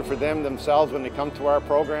structure for them themselves when they come to our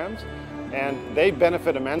programs. And they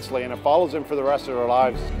benefit immensely, and it follows them for the rest of their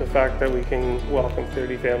lives. The fact that we can welcome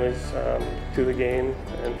 30 families to the game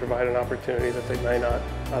and provide an opportunity that they might not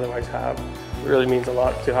otherwise have really means a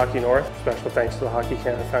lot to Hockey North. Special thanks to the Hockey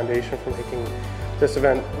Canada Foundation for making this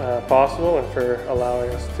event possible and for allowing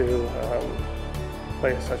us to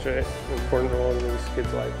play such an important role in these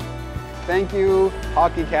kids' lives. Thank you,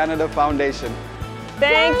 Hockey Canada Foundation.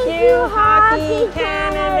 Thank you, Hockey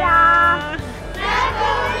Canada.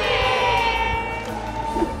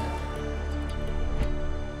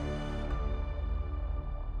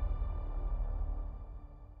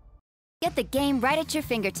 Get the game right at your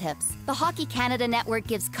fingertips. The Hockey Canada Network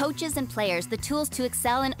gives coaches and players the tools to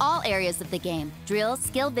excel in all areas of the game. Drills,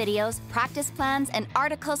 skill videos, practice plans, and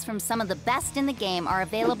articles from some of the best in the game are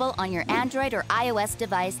available on your Android or iOS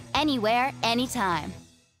device, anywhere, anytime.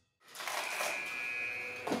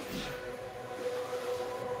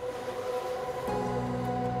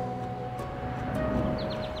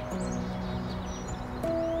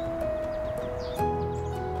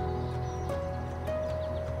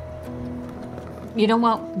 You don't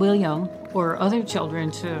want William or other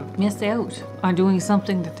children to miss out on doing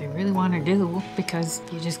something that they really want to do because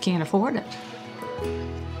you just can't afford it.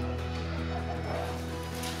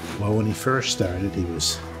 Well, when he first started, he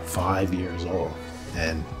was 5 years old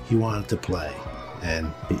and he wanted to play.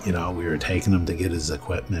 And, you know, we were taking him to get his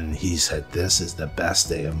equipment and he said, "This is the best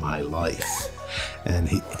day of my life." And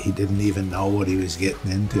he didn't even know what he was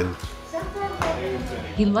getting into.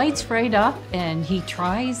 He lights right up and he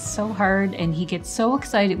tries so hard and he gets so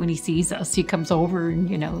excited when he sees us. He comes over and,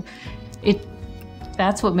 you know,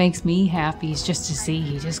 that's what makes me happy, is just to see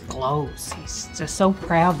he just glows. He's just so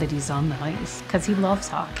proud that he's on the ice because he loves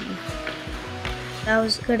hockey. I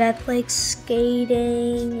was good at like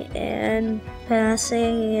skating and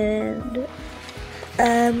passing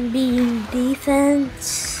and being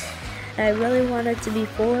defense. I really wanted to be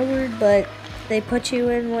forward, but they put you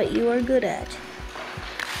in what you are good at.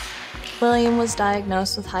 William was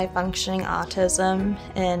diagnosed with high-functioning autism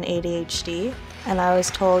and ADHD, and I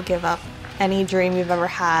was told give up any dream you've ever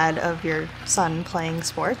had of your son playing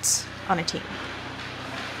sports on a team.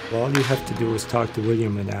 Well, all you have to do is talk to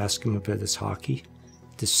William and ask him about his hockey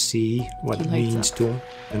to see what it means to him.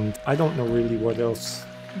 And I don't know really what else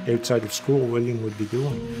outside of school William would be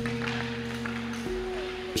doing.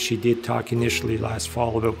 She did talk initially last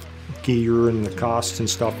fall about gear and the costs and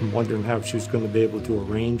stuff and wondering how she was going to be able to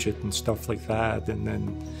arrange it and stuff like that. And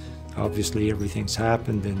then obviously everything's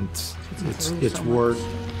happened and it's worked.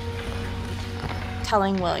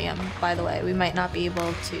 Telling William, by the way, we might not be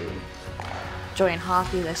able to join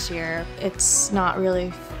hockey this year. It's not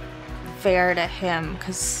really fair to him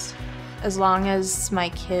because as long as my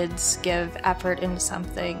kids give effort into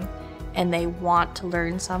something and they want to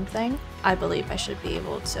learn something, I believe I should be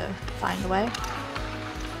able to find a way.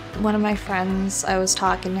 One of my friends, I was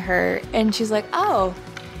talking to her and she's like, "Oh,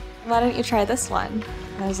 why don't you try this one?"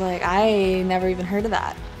 I was like, I never even heard of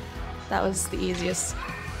that. That was the easiest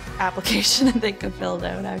application that they could fill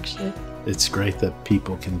out, actually. It's great that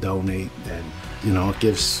people can donate, and you know, it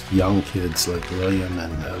gives young kids like William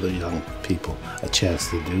and other young people a chance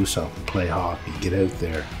to do something, play hockey, get out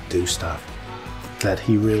there, do stuff that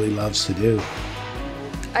he really loves to do.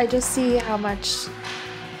 I just see how much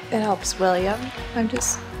it helps William. I'm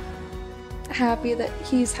just happy that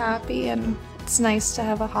he's happy, and it's nice to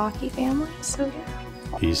have a hockey family, so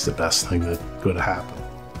yeah. He's the best thing that could happen.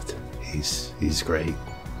 He's great.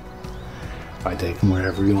 I take him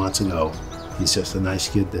wherever he wants to go. He's just a nice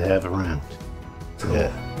kid to have around.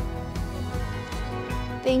 Yeah.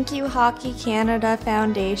 Thank you, Hockey Canada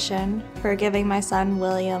Foundation, for giving my son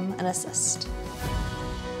William an assist.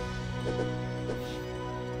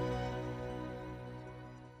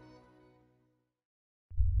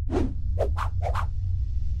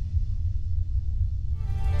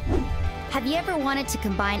 Have you ever wanted to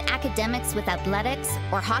combine academics with athletics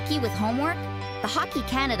or hockey with homework? The Hockey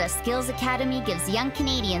Canada Skills Academy gives young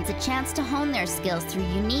Canadians a chance to hone their skills through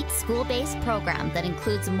a unique school-based program that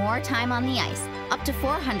includes more time on the ice, up to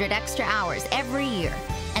 400 extra hours every year,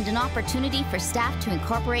 and an opportunity for staff to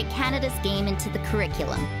incorporate Canada's game into the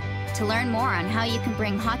curriculum. To learn more on how you can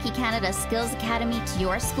bring Hockey Canada Skills Academy to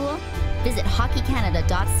your school, visit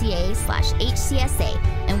hockeycanada.ca/HCSA,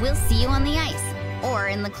 and we'll see you on the ice or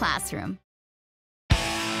in the classroom.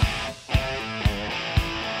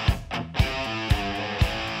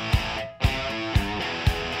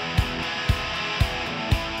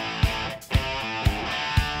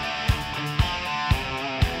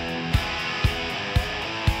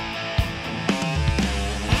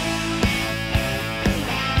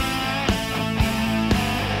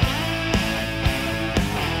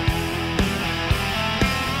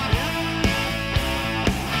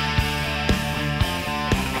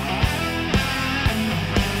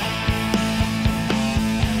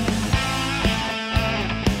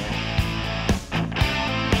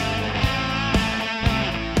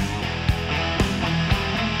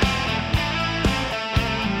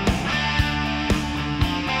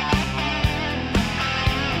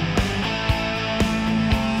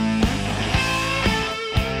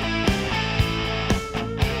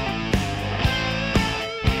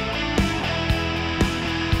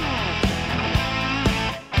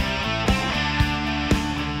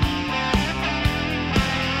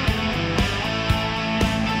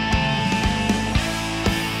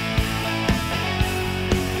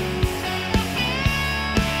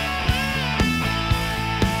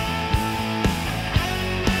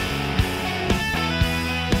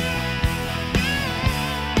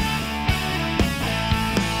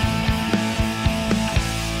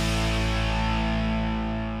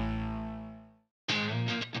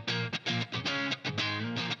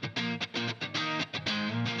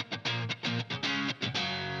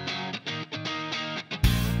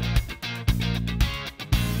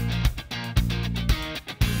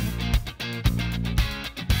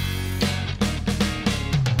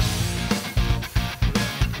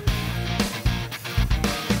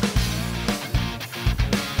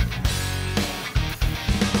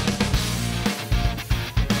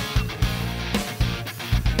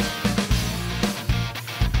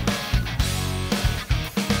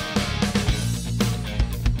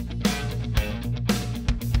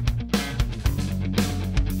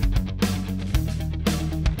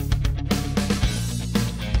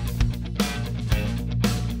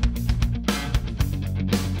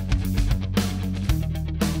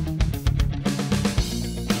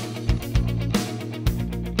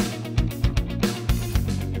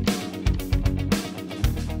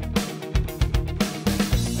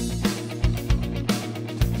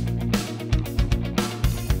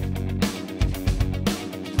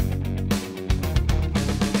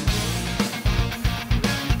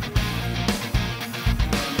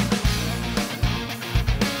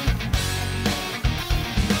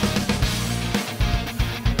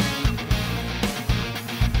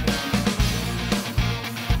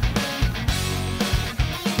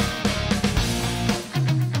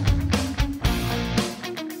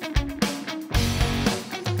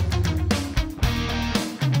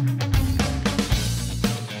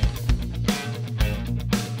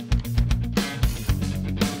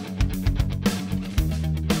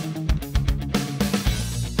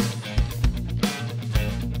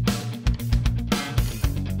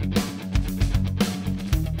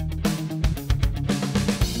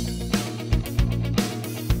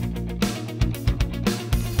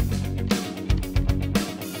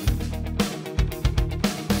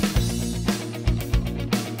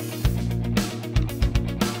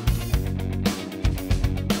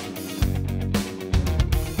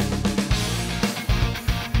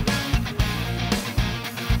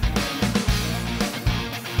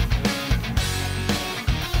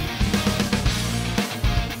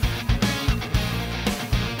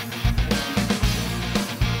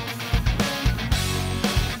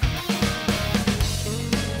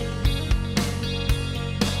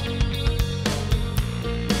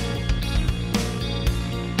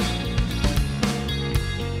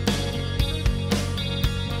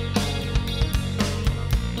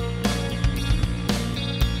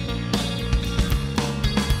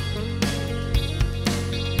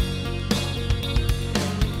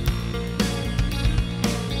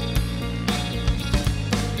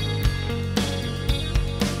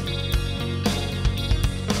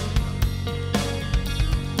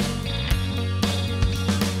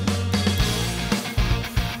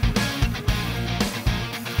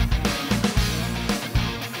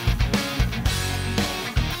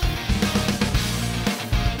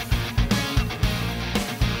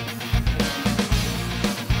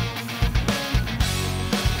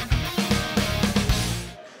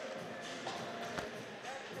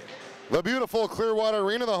 The beautiful Clearwater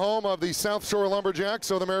Arena, the home of the South Shore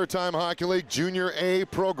Lumberjacks of the Maritime Hockey League Junior A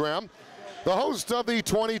program. the host of the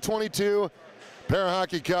 2022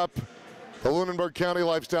 Parahockey Cup, the Lunenburg County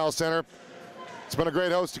Lifestyle Centre. It's been a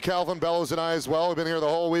great host to Calvin Bellows and I as well. We've been here the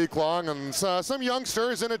whole week long, and some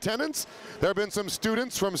youngsters in attendance. There have been some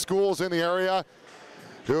students from schools in the area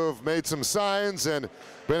who have made some signs and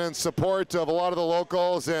been in support of a lot of the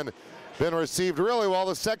locals and been received really well.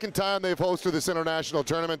 The second time they've hosted this international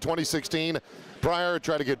tournament, 2016. Prior,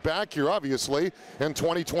 tried to get back here, obviously, in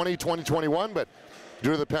 2020, 2021, but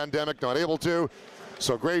due to the pandemic, not able to.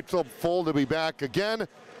 So grateful to be back again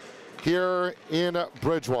here in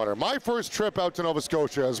Bridgewater. My first trip out to Nova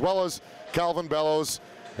Scotia, as well as Calvin Bellows,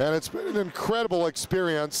 and it's been an incredible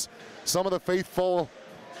experience. Some of the faithful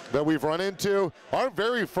that we've run into. Our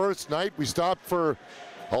very first night, we stopped for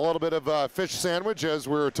a little bit of a fish sandwich, as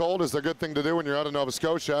we were told is a good thing to do when you're out in Nova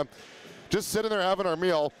Scotia. Just sitting there having our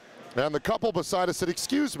meal, and the couple beside us said,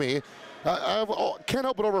 "Excuse me, I can't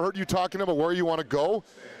help but overheard you talking about where you want to go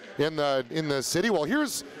in the city." Well,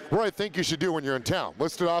 here's what I think you should do when you're in town.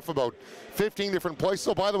 Listed off about 15 different places.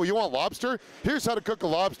 Oh, by the way, you want lobster? Here's how to cook a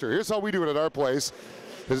lobster. Here's how we do it at our place.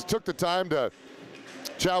 It took the time to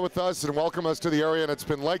chat with us and welcome us to the area, and it's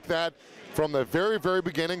been like that from the very, very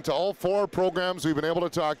beginning to all four programs we've been able to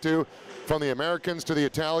talk to, from the Americans to the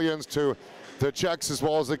Italians to the Czechs as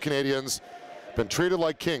well as the Canadians. Been treated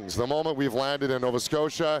like kings the moment we've landed in Nova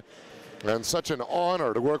Scotia, and such an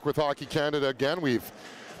honor to work with Hockey Canada again. We've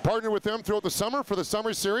partnered with them throughout the summer for the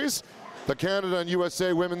summer series, the Canada and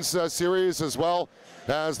USA Women's Series, as well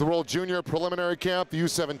as the World Junior Preliminary Camp, the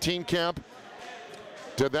U17 Camp.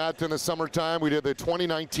 Did that in the summertime. We did the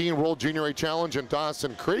 2019 World Junior A Challenge in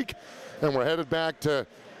Dawson Creek, and we're headed back to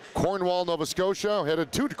Cornwall, Nova Scotia,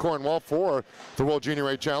 headed to Cornwall for the World Junior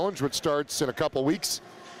A Challenge, which starts in a couple weeks.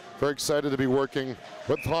 Very excited to be working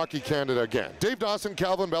with Hockey Canada again. Dave Dawson,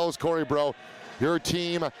 Calvin Bellows, Corey Bro, your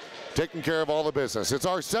team taking care of all the business. It's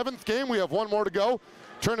our 7th game. We have one more to go.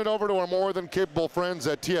 Turn it over to our more than capable friends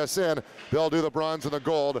at TSN. They'll do the bronze and the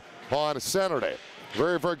gold on Saturday.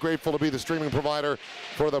 Very, very grateful to be the streaming provider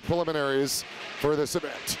for the preliminaries for this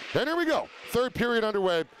event. And here we go. 3rd period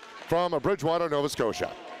underway from Bridgewater, Nova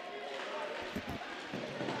Scotia.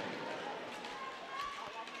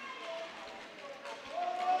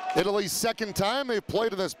 Italy's 2nd time they've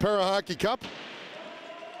played in this Parahockey Cup.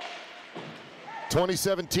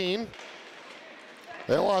 2017.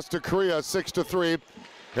 They lost to Korea 6-3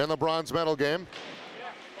 in the bronze medal game.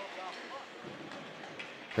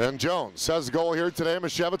 And Jones has a goal here today.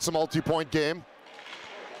 Mashevitz, a multi-point game.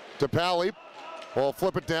 DePaoli will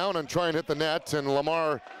flip it down and try and hit the net. And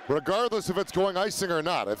Lamar, regardless if it's going icing or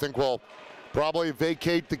not, I think will probably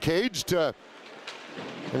vacate the cage to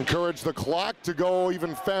encourage the clock to go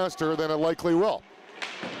even faster than it likely will.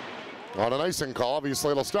 On an icing call,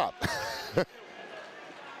 obviously it'll stop.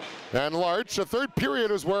 And Larch, the 3rd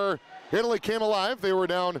period is where Italy came alive. They were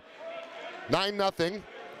down 9-0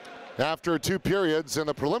 after 2 periods in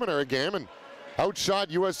the preliminary game and outshot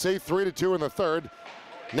USA 3-2 in the 3rd,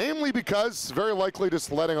 namely because very likely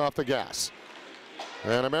just letting off the gas.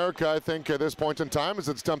 And America, I think at this point in time, as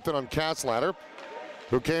it's dumped in on Kasslatter,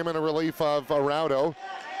 who came in a relief of Araudo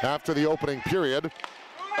after the opening period.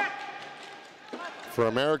 For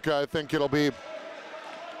America, I think it'll be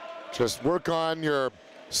just work on your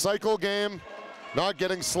cycle game, not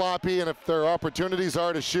getting sloppy, and if their opportunities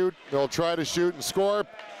are to shoot, they'll try to shoot and score,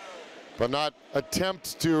 but not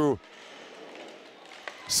attempt to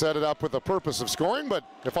set it up with the purpose of scoring, but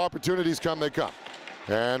if opportunities come, they come.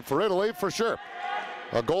 And for Italy, for sure,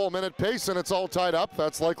 a goal a minute pace and it's all tied up.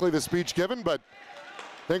 That's likely the speech given, but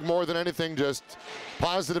I think more than anything, just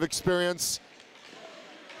positive experience,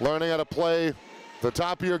 learning how to play the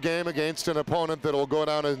top of your game against an opponent that will go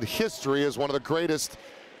down in history as one of the greatest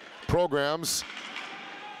programs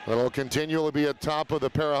that will continually be at top of the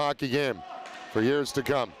parahockey game for years to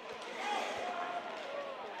come.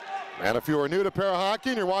 And if you are new to parahockey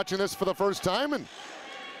and you're watching this for the first time, and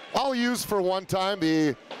I'll use for one time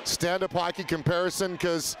the stand-up hockey comparison,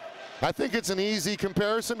 because I think it's an easy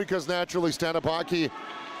comparison, because naturally stand-up hockey,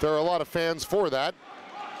 there are a lot of fans for that.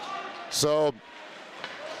 So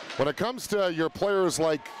when it comes to your players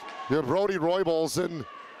like your Brody Roybals and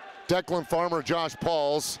Declan Farmer, Josh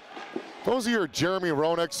Pauls, those are your Jeremy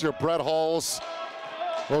Ronecks, your Brett Halls.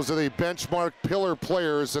 Those are the benchmark pillar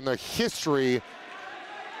players in the history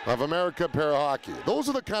of America Parahockey. Those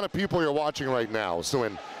are the kind of people you're watching right now. So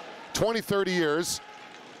in 20, 30 years,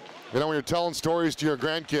 you know, when you're telling stories to your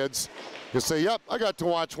grandkids, you say, yep, I got to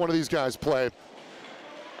watch one of these guys play.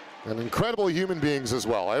 And incredible human beings as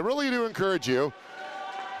well. I really do encourage you,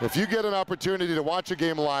 if you get an opportunity to watch a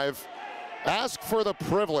game live, ask for the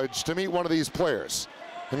privilege to meet one of these players.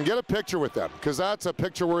 and get a picture with them, because that's a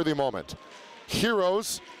picture-worthy moment.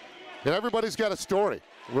 Heroes, and everybody's got a story,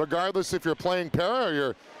 regardless if you're playing para or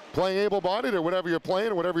you're playing able-bodied or whatever you're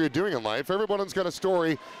playing or whatever you're doing in life. Everyone's got a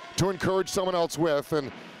story to encourage someone else with,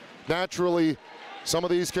 and naturally, some of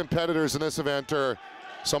these competitors in this event are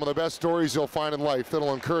some of the best stories you'll find in life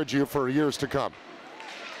that'll encourage you for years to come.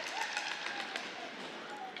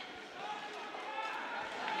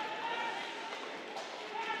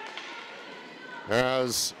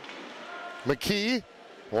 As McKee,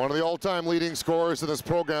 one of the all-time leading scorers in this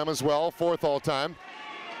program as well, 4th all-time.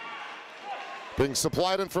 Being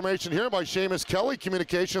supplied information here by Seamus Kelly,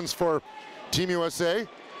 communications for Team USA.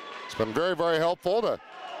 It's been very, very helpful to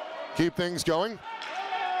keep things going.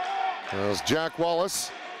 As Jack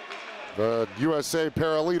Wallace, the USA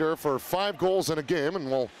para leader for 5 goals in a game,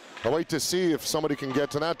 and we'll wait to see if somebody can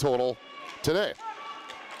get to that total today.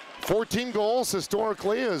 14 goals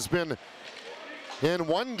historically has been in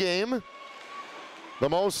one game. The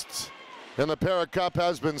most in the Para Cup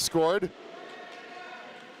has been scored.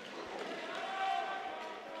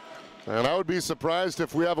 And I would be surprised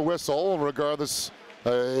if we have a whistle, regardless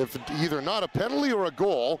if either not a penalty or a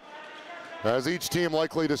goal, as each team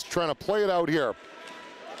likely just trying to play it out here.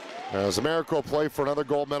 As America will play for another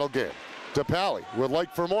gold medal game. DePaly would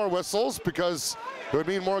like for more whistles because it would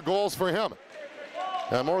mean more goals for him.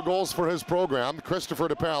 And more goals for his program. Christopher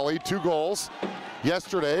DePaly, 2 goals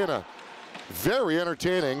yesterday in a very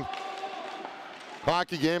entertaining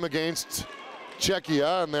hockey game against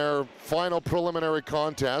Czechia in their final preliminary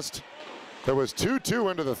contest. There was 2-2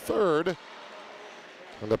 into the third.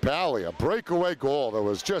 And DePaly, a breakaway goal that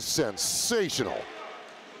was just sensational.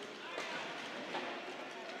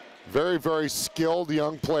 Very, very skilled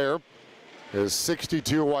young player. Is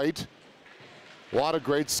 62 white. A lot of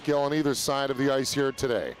great skill on either side of the ice here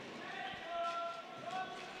today.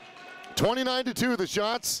 29-2 the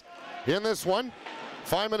shots in this one.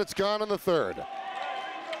 5 minutes gone in the third.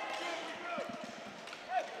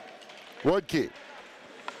 Woodkey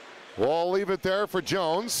will leave it there for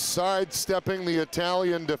Jones, sidestepping the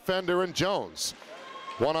Italian defender, and Jones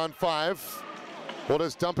 1-on-5 will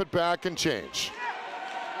just dump it back and change.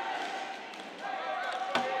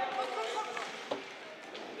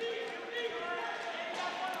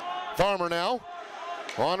 Farmer now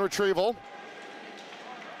on retrieval.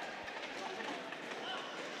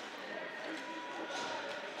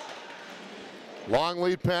 Long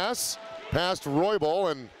lead pass past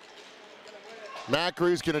Roybal, and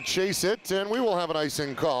Macri's going to chase it, and we will have an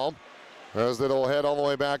icing call as it'll head all the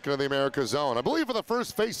way back into the America zone. I believe for the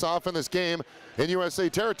first face-off in this game in USA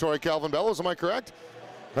territory, Calvin Bellows, am I correct?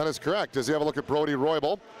 That is correct, as you have a look at Brody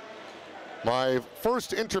Roybal. My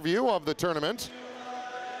first interview of the tournament.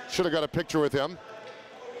 Should have got a picture with him.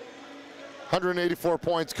 184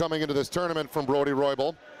 points coming into this tournament from Brody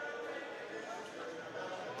Roybal.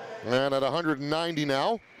 And at 190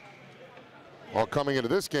 now. All coming into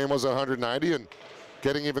this game was 190 and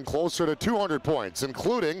getting even closer to 200 points,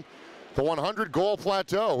 including the 100 goal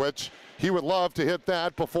plateau, which he would love to hit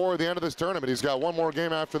that before the end of this tournament. He's got one more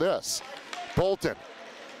game after this. Bolton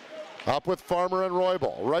up with Farmer and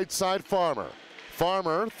Roybal. Right side Farmer.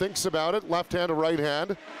 Farmer thinks about it, left hand to right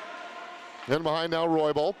hand. In behind now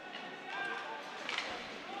Roybal.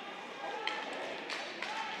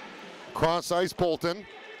 Cross ice Bolton.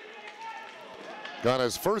 Got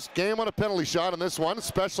his first game on a penalty shot in this one.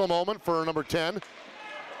 Special moment for number 10.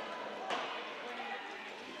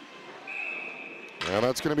 And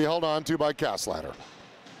that's going to be held on to by Kasslader.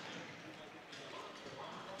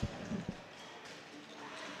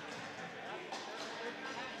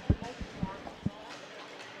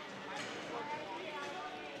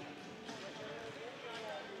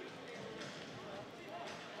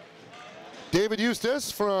 David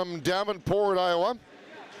Eustace from Davenport, Iowa.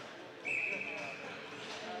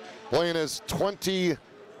 Playing his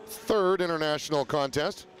 23rd international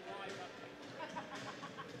contest.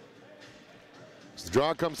 As the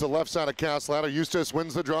draw comes to the left side of Kasslader, Eustace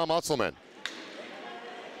wins the draw. Musselman.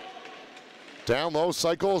 Down low,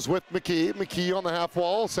 cycles with McKee. McKee on the half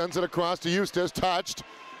wall, sends it across to Eustace, touched,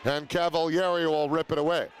 and Cavalieri will rip it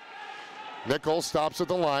away. Nichols stops at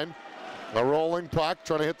the line. A rolling puck,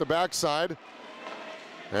 trying to hit the backside.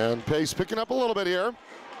 And pace picking up a little bit here.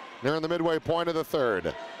 Near in the midway point of the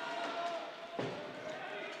third.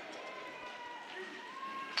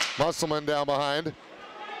 Musselman down behind.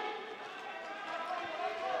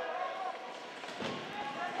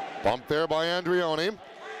 Bumped there by Andreoni.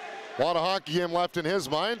 A lot of hockey game left in his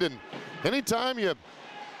mind, and anytime you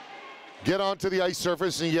get onto the ice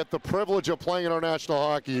surface and you get the privilege of playing international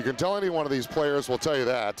hockey, you can tell any one of these players will tell you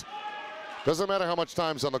that. Doesn't matter how much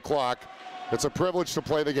time's on the clock. It's a privilege to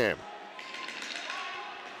play the game.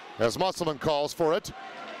 As Musselman calls for it,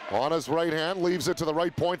 on his right hand, leaves it to the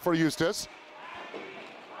right point for Eustace.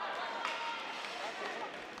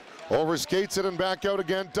 Overskates it and back out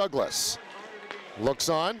again, Douglas. Looks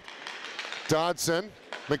on, Dodson,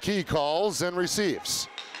 McKee calls and receives.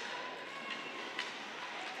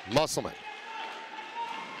 Musselman.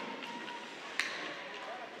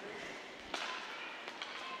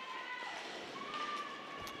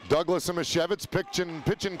 Douglas and Mashevitz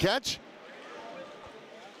pitch and catch.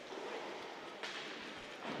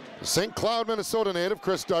 St. Cloud, Minnesota native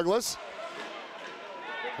Chris Douglas.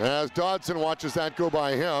 As Dodson watches that go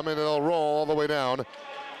by him, and it'll roll all the way down.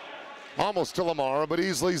 Almost to Lamar, but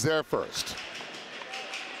Easley's there first.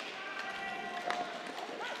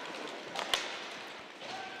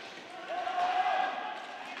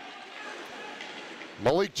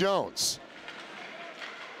 Malik Jones.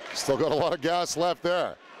 Still got a lot of gas left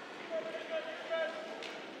there.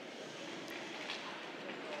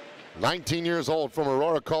 19 years old from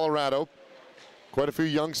Aurora, Colorado. Quite a few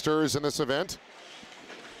youngsters in this event.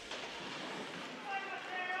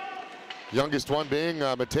 Youngest one being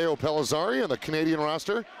Matteo Pellizzari on the Canadian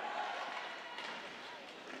roster.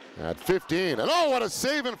 At 15. And oh, what a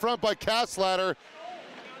save in front by Castlatter.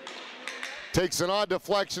 Takes an odd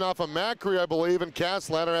deflection off of Macri, I believe, and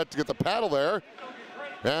Castlatter had to get the paddle there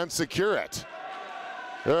and secure it.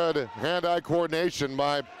 Good hand-eye coordination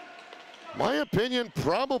by, my opinion,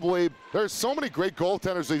 probably, there's so many great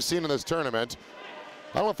goaltenders we've seen in this tournament.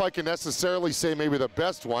 I don't know if I can necessarily say maybe the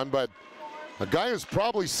best one, but a guy who's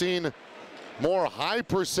probably seen more high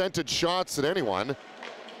percentage shots than anyone.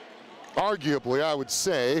 Arguably, I would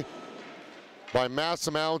say, by mass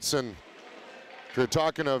amounts, and if you're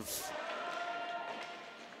talking of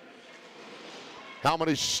how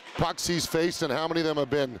many pucks he's faced and how many of them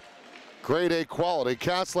have been grade A quality,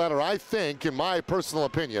 Castlatter, I think, in my personal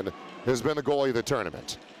opinion, has been the goalie of the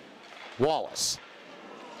tournament. Wallace.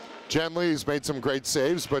 Jen Lee's made some great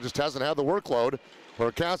saves, but just hasn't had the workload,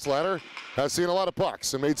 where Castlatter has seen a lot of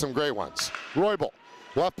pucks and made some great ones. Roybal,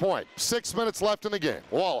 left point, 6 minutes left in the game.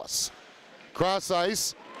 Wallace, cross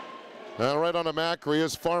ice, and right on to Macri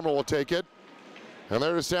as Farmer will take it. And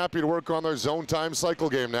they're just happy to work on their zone time cycle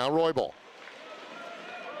game now. Roybal.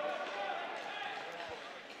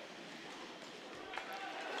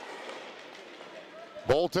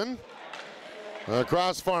 Bolton,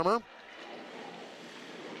 across Farmer.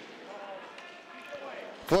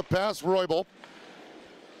 Flip pass, Roybal.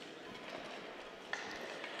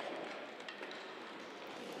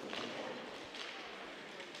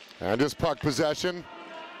 And just puck possession.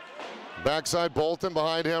 Backside Bolton,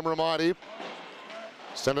 behind him Ramadi.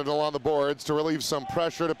 Send it along the boards to relieve some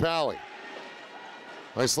pressure to Pally.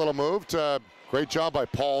 Nice little move. Great job by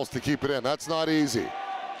Pauls to keep it in. That's not easy.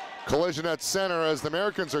 Collision at center as the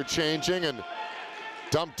Americans are changing and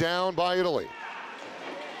dumped down by Italy.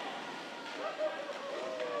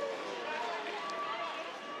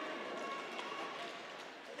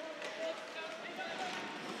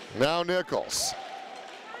 Now Nichols.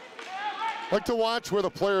 Like to watch where the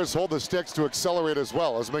players hold the sticks to accelerate as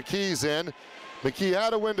well. As McKee's in, McKee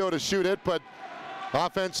had a window to shoot it, but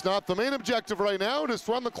offense not the main objective right now. Just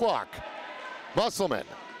run the clock. Musselman.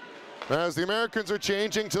 As the Americans are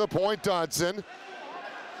changing to the point, Dodson.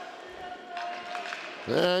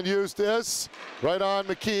 And Eustace right on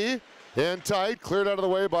McKee. In tight, cleared out of the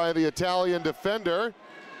way by the Italian defender.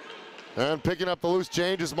 And picking up the loose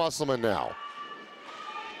change is Musselman now.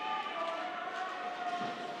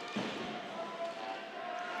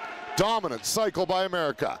 Dominant cycle by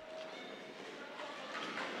America.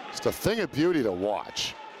 Just a thing of beauty to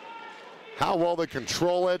watch. How well they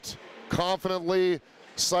control it, confidently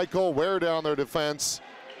cycle, wear down their defense.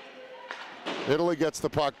 Italy gets the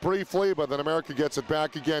puck briefly, but then America gets it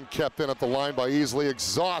back again, kept in at the line by Easley.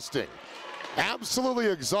 Exhausting, absolutely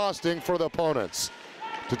exhausting for the opponents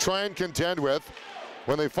to try and contend with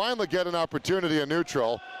when they finally get an opportunity in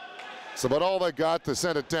neutral. It's about all they got to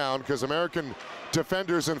send it down because American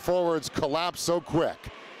defenders and forwards collapse so quick.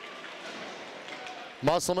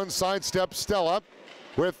 Musselman sidesteps Stella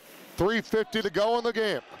with 3:50 to go in the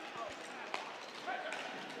game.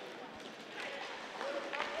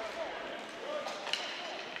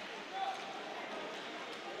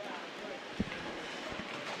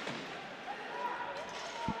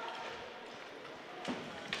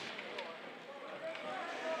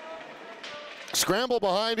 Scramble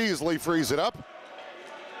behind Easley, frees it up.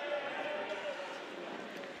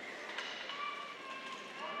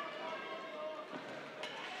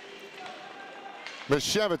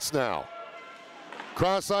 Mashevitz now.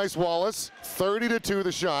 Cross ice Wallace, 30-2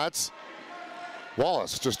 the shots.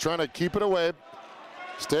 Wallace just trying to keep it away.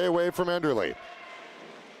 Stay away from Enderle.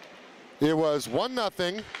 It was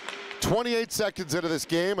 1-0, 28 seconds into this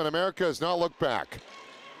game, and America has not looked back.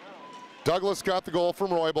 Douglas got the goal from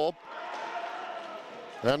Roybal.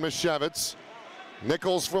 And Misiewicz.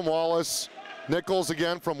 Nichols from Wallace. Nichols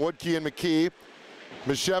again from Woodkey and McKee.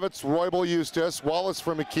 Misiewicz, Roybal, Eustace. Wallace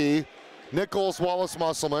from McKee. Nichols, Wallace,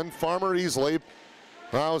 Musselman. Farmer easily.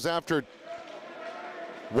 That was after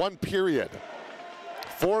one period.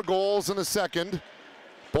 4 goals in the second.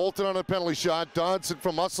 Bolton on a penalty shot. Dodson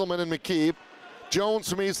from Musselman and McKee. Jones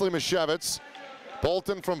from Easley, Misiewicz.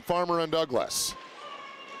 Bolton from Farmer and Douglas.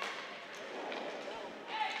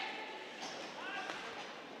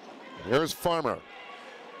 Here's Farmer.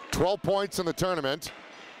 12 points in the tournament.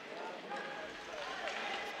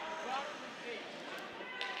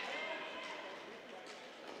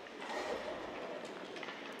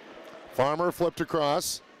 Farmer flipped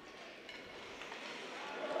across.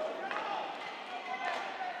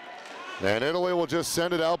 And Italy will just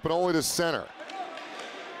send it out, but only to center.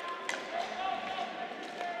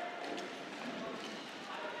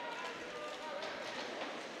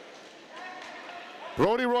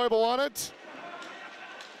 Brody Roybal on it.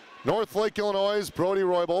 North Lake, Illinois, Brody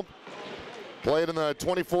Roybal. Played in the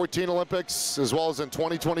 2014 Olympics as well as in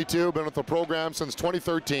 2022. Been with the program since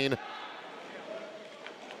 2013.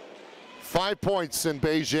 5 points in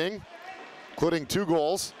Beijing, including 2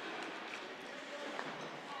 goals.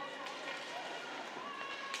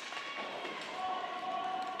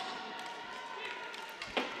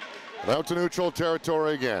 Out to neutral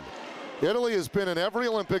territory again. Italy has been in every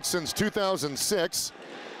Olympics since 2006.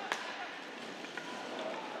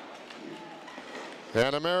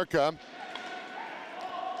 And America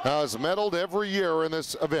has medaled every year in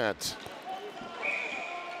this event.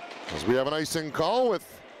 As we have an icing call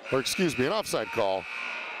with, or excuse me, an offside call.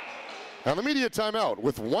 And the media timeout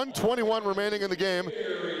with 1:21 remaining in the game.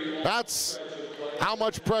 That's how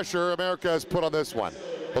much pressure America has put on this one.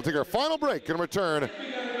 We'll take our final break and return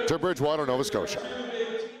to Bridgewater, Nova Scotia.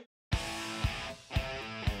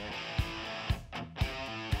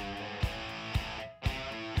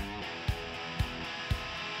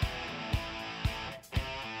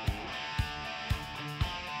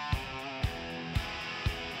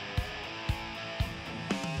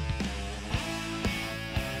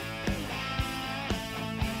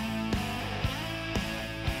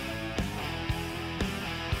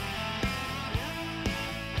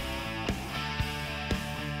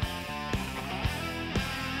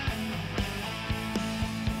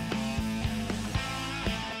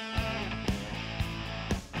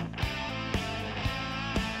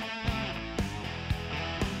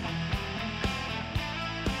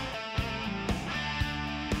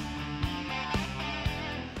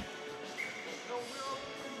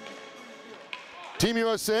 Team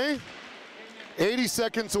USA, 80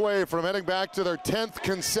 seconds away from heading back to their 10th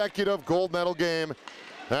consecutive gold medal game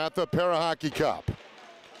at the Parahockey Cup.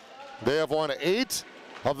 They have won 8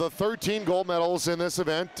 of the 13 gold medals in this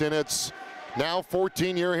event in its now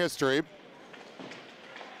 14-year history.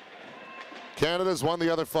 Canada's won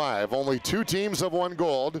the other 5. Only 2 teams have won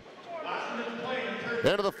gold.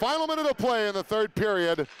 Into the final minute of play in the third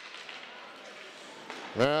period,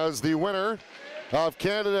 as the winner of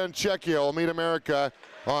Canada and Czechia will meet America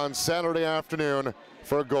on Saturday afternoon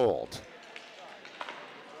for gold.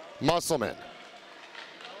 Musselman.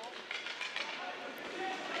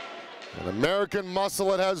 An American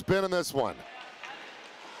muscle it has been in this one.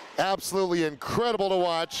 Absolutely incredible to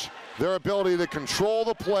watch. Their ability to control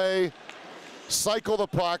the play, cycle the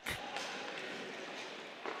puck,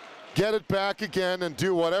 get it back again, and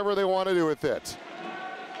do whatever they want to do with it.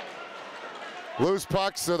 Loose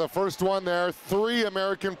pucks are the first one there. 3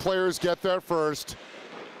 American players get there first.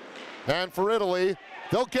 And for Italy,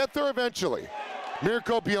 they'll get there eventually.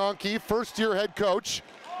 Mirko Bianchi, first-year head coach,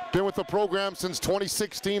 been with the program since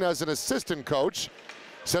 2016 as an assistant coach.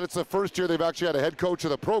 Said it's the first year they've actually had a head coach of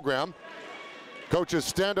the program. Coaches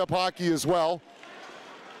stand-up hockey as well.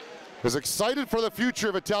 Is excited for the future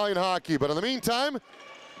of Italian hockey, but in the meantime,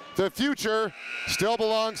 the future still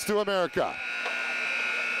belongs to America.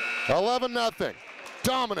 11-0,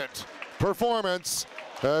 dominant performance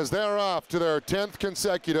as they're off to their 10th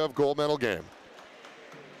consecutive gold medal game.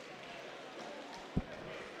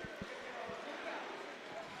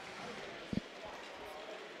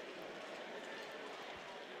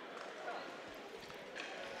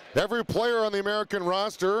 Every player on the American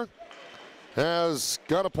roster has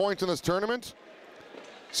got a point in this tournament,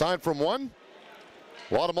 aside from one.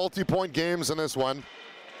 A lot of multi-point games in this one.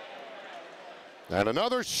 And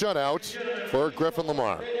another shutout for Griffin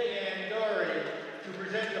Lamar. To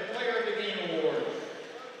present the Player of the Game Award.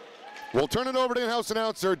 We'll turn it over to in-house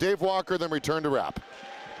announcer Dave Walker, then return to wrap.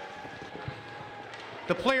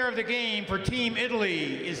 The player of the game for Team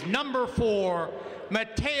Italy is number 4,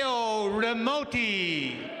 Matteo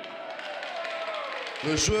Remoti.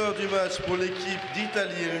 Le joueur du match pour l'équipe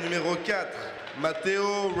d'Italie est le numéro 4,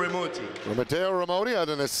 Matteo Remoti. Matteo Remoti had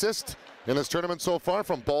an assist in this tournament so far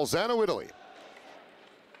from Bolzano, Italy.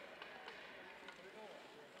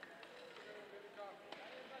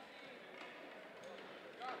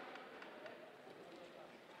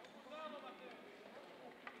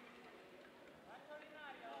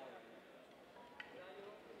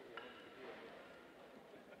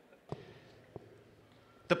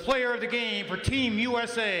 The player of the game for Team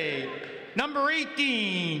USA, number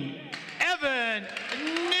 18, Evan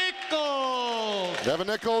Nichols. Evan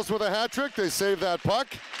Nichols with a hat trick. They save that puck.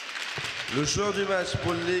 Le joueur du match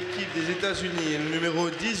pour l'équipe des États-Unis est le numéro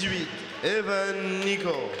 18, Evan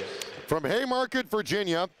Nichols. From Haymarket,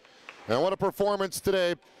 Virginia. And what a performance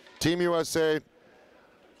today. Team USA,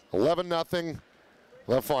 11-0,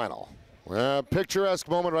 the final. Picturesque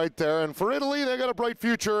moment right there. And for Italy, they got a bright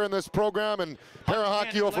future in this program and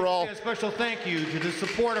parahockey overall. A special thank you to the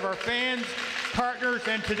support of our fans, partners,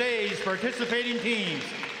 and today's participating teams.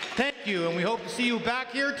 Thank you, and we hope to see you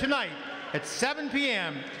back here tonight at 7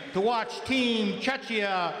 p.m. to watch Team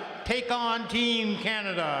Czechia take on Team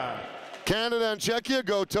Canada. Canada and Czechia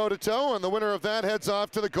go toe-to-toe, and the winner of that heads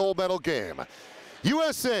off to the gold medal game.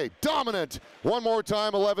 USA dominant one more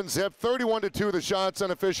time, 11-zip, 31-2 the shots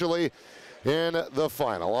unofficially in the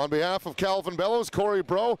final. On behalf of Calvin Bellows, Corey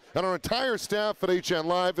Bro, and our entire staff at HN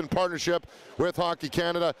Live in partnership with Hockey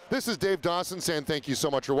Canada, this is Dave Dawson saying thank you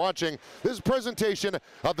so much for watching this presentation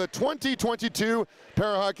of the 2022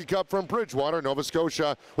 Parahockey Cup from Bridgewater, Nova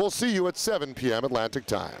Scotia. We'll see you at 7 p.m. Atlantic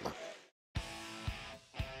time.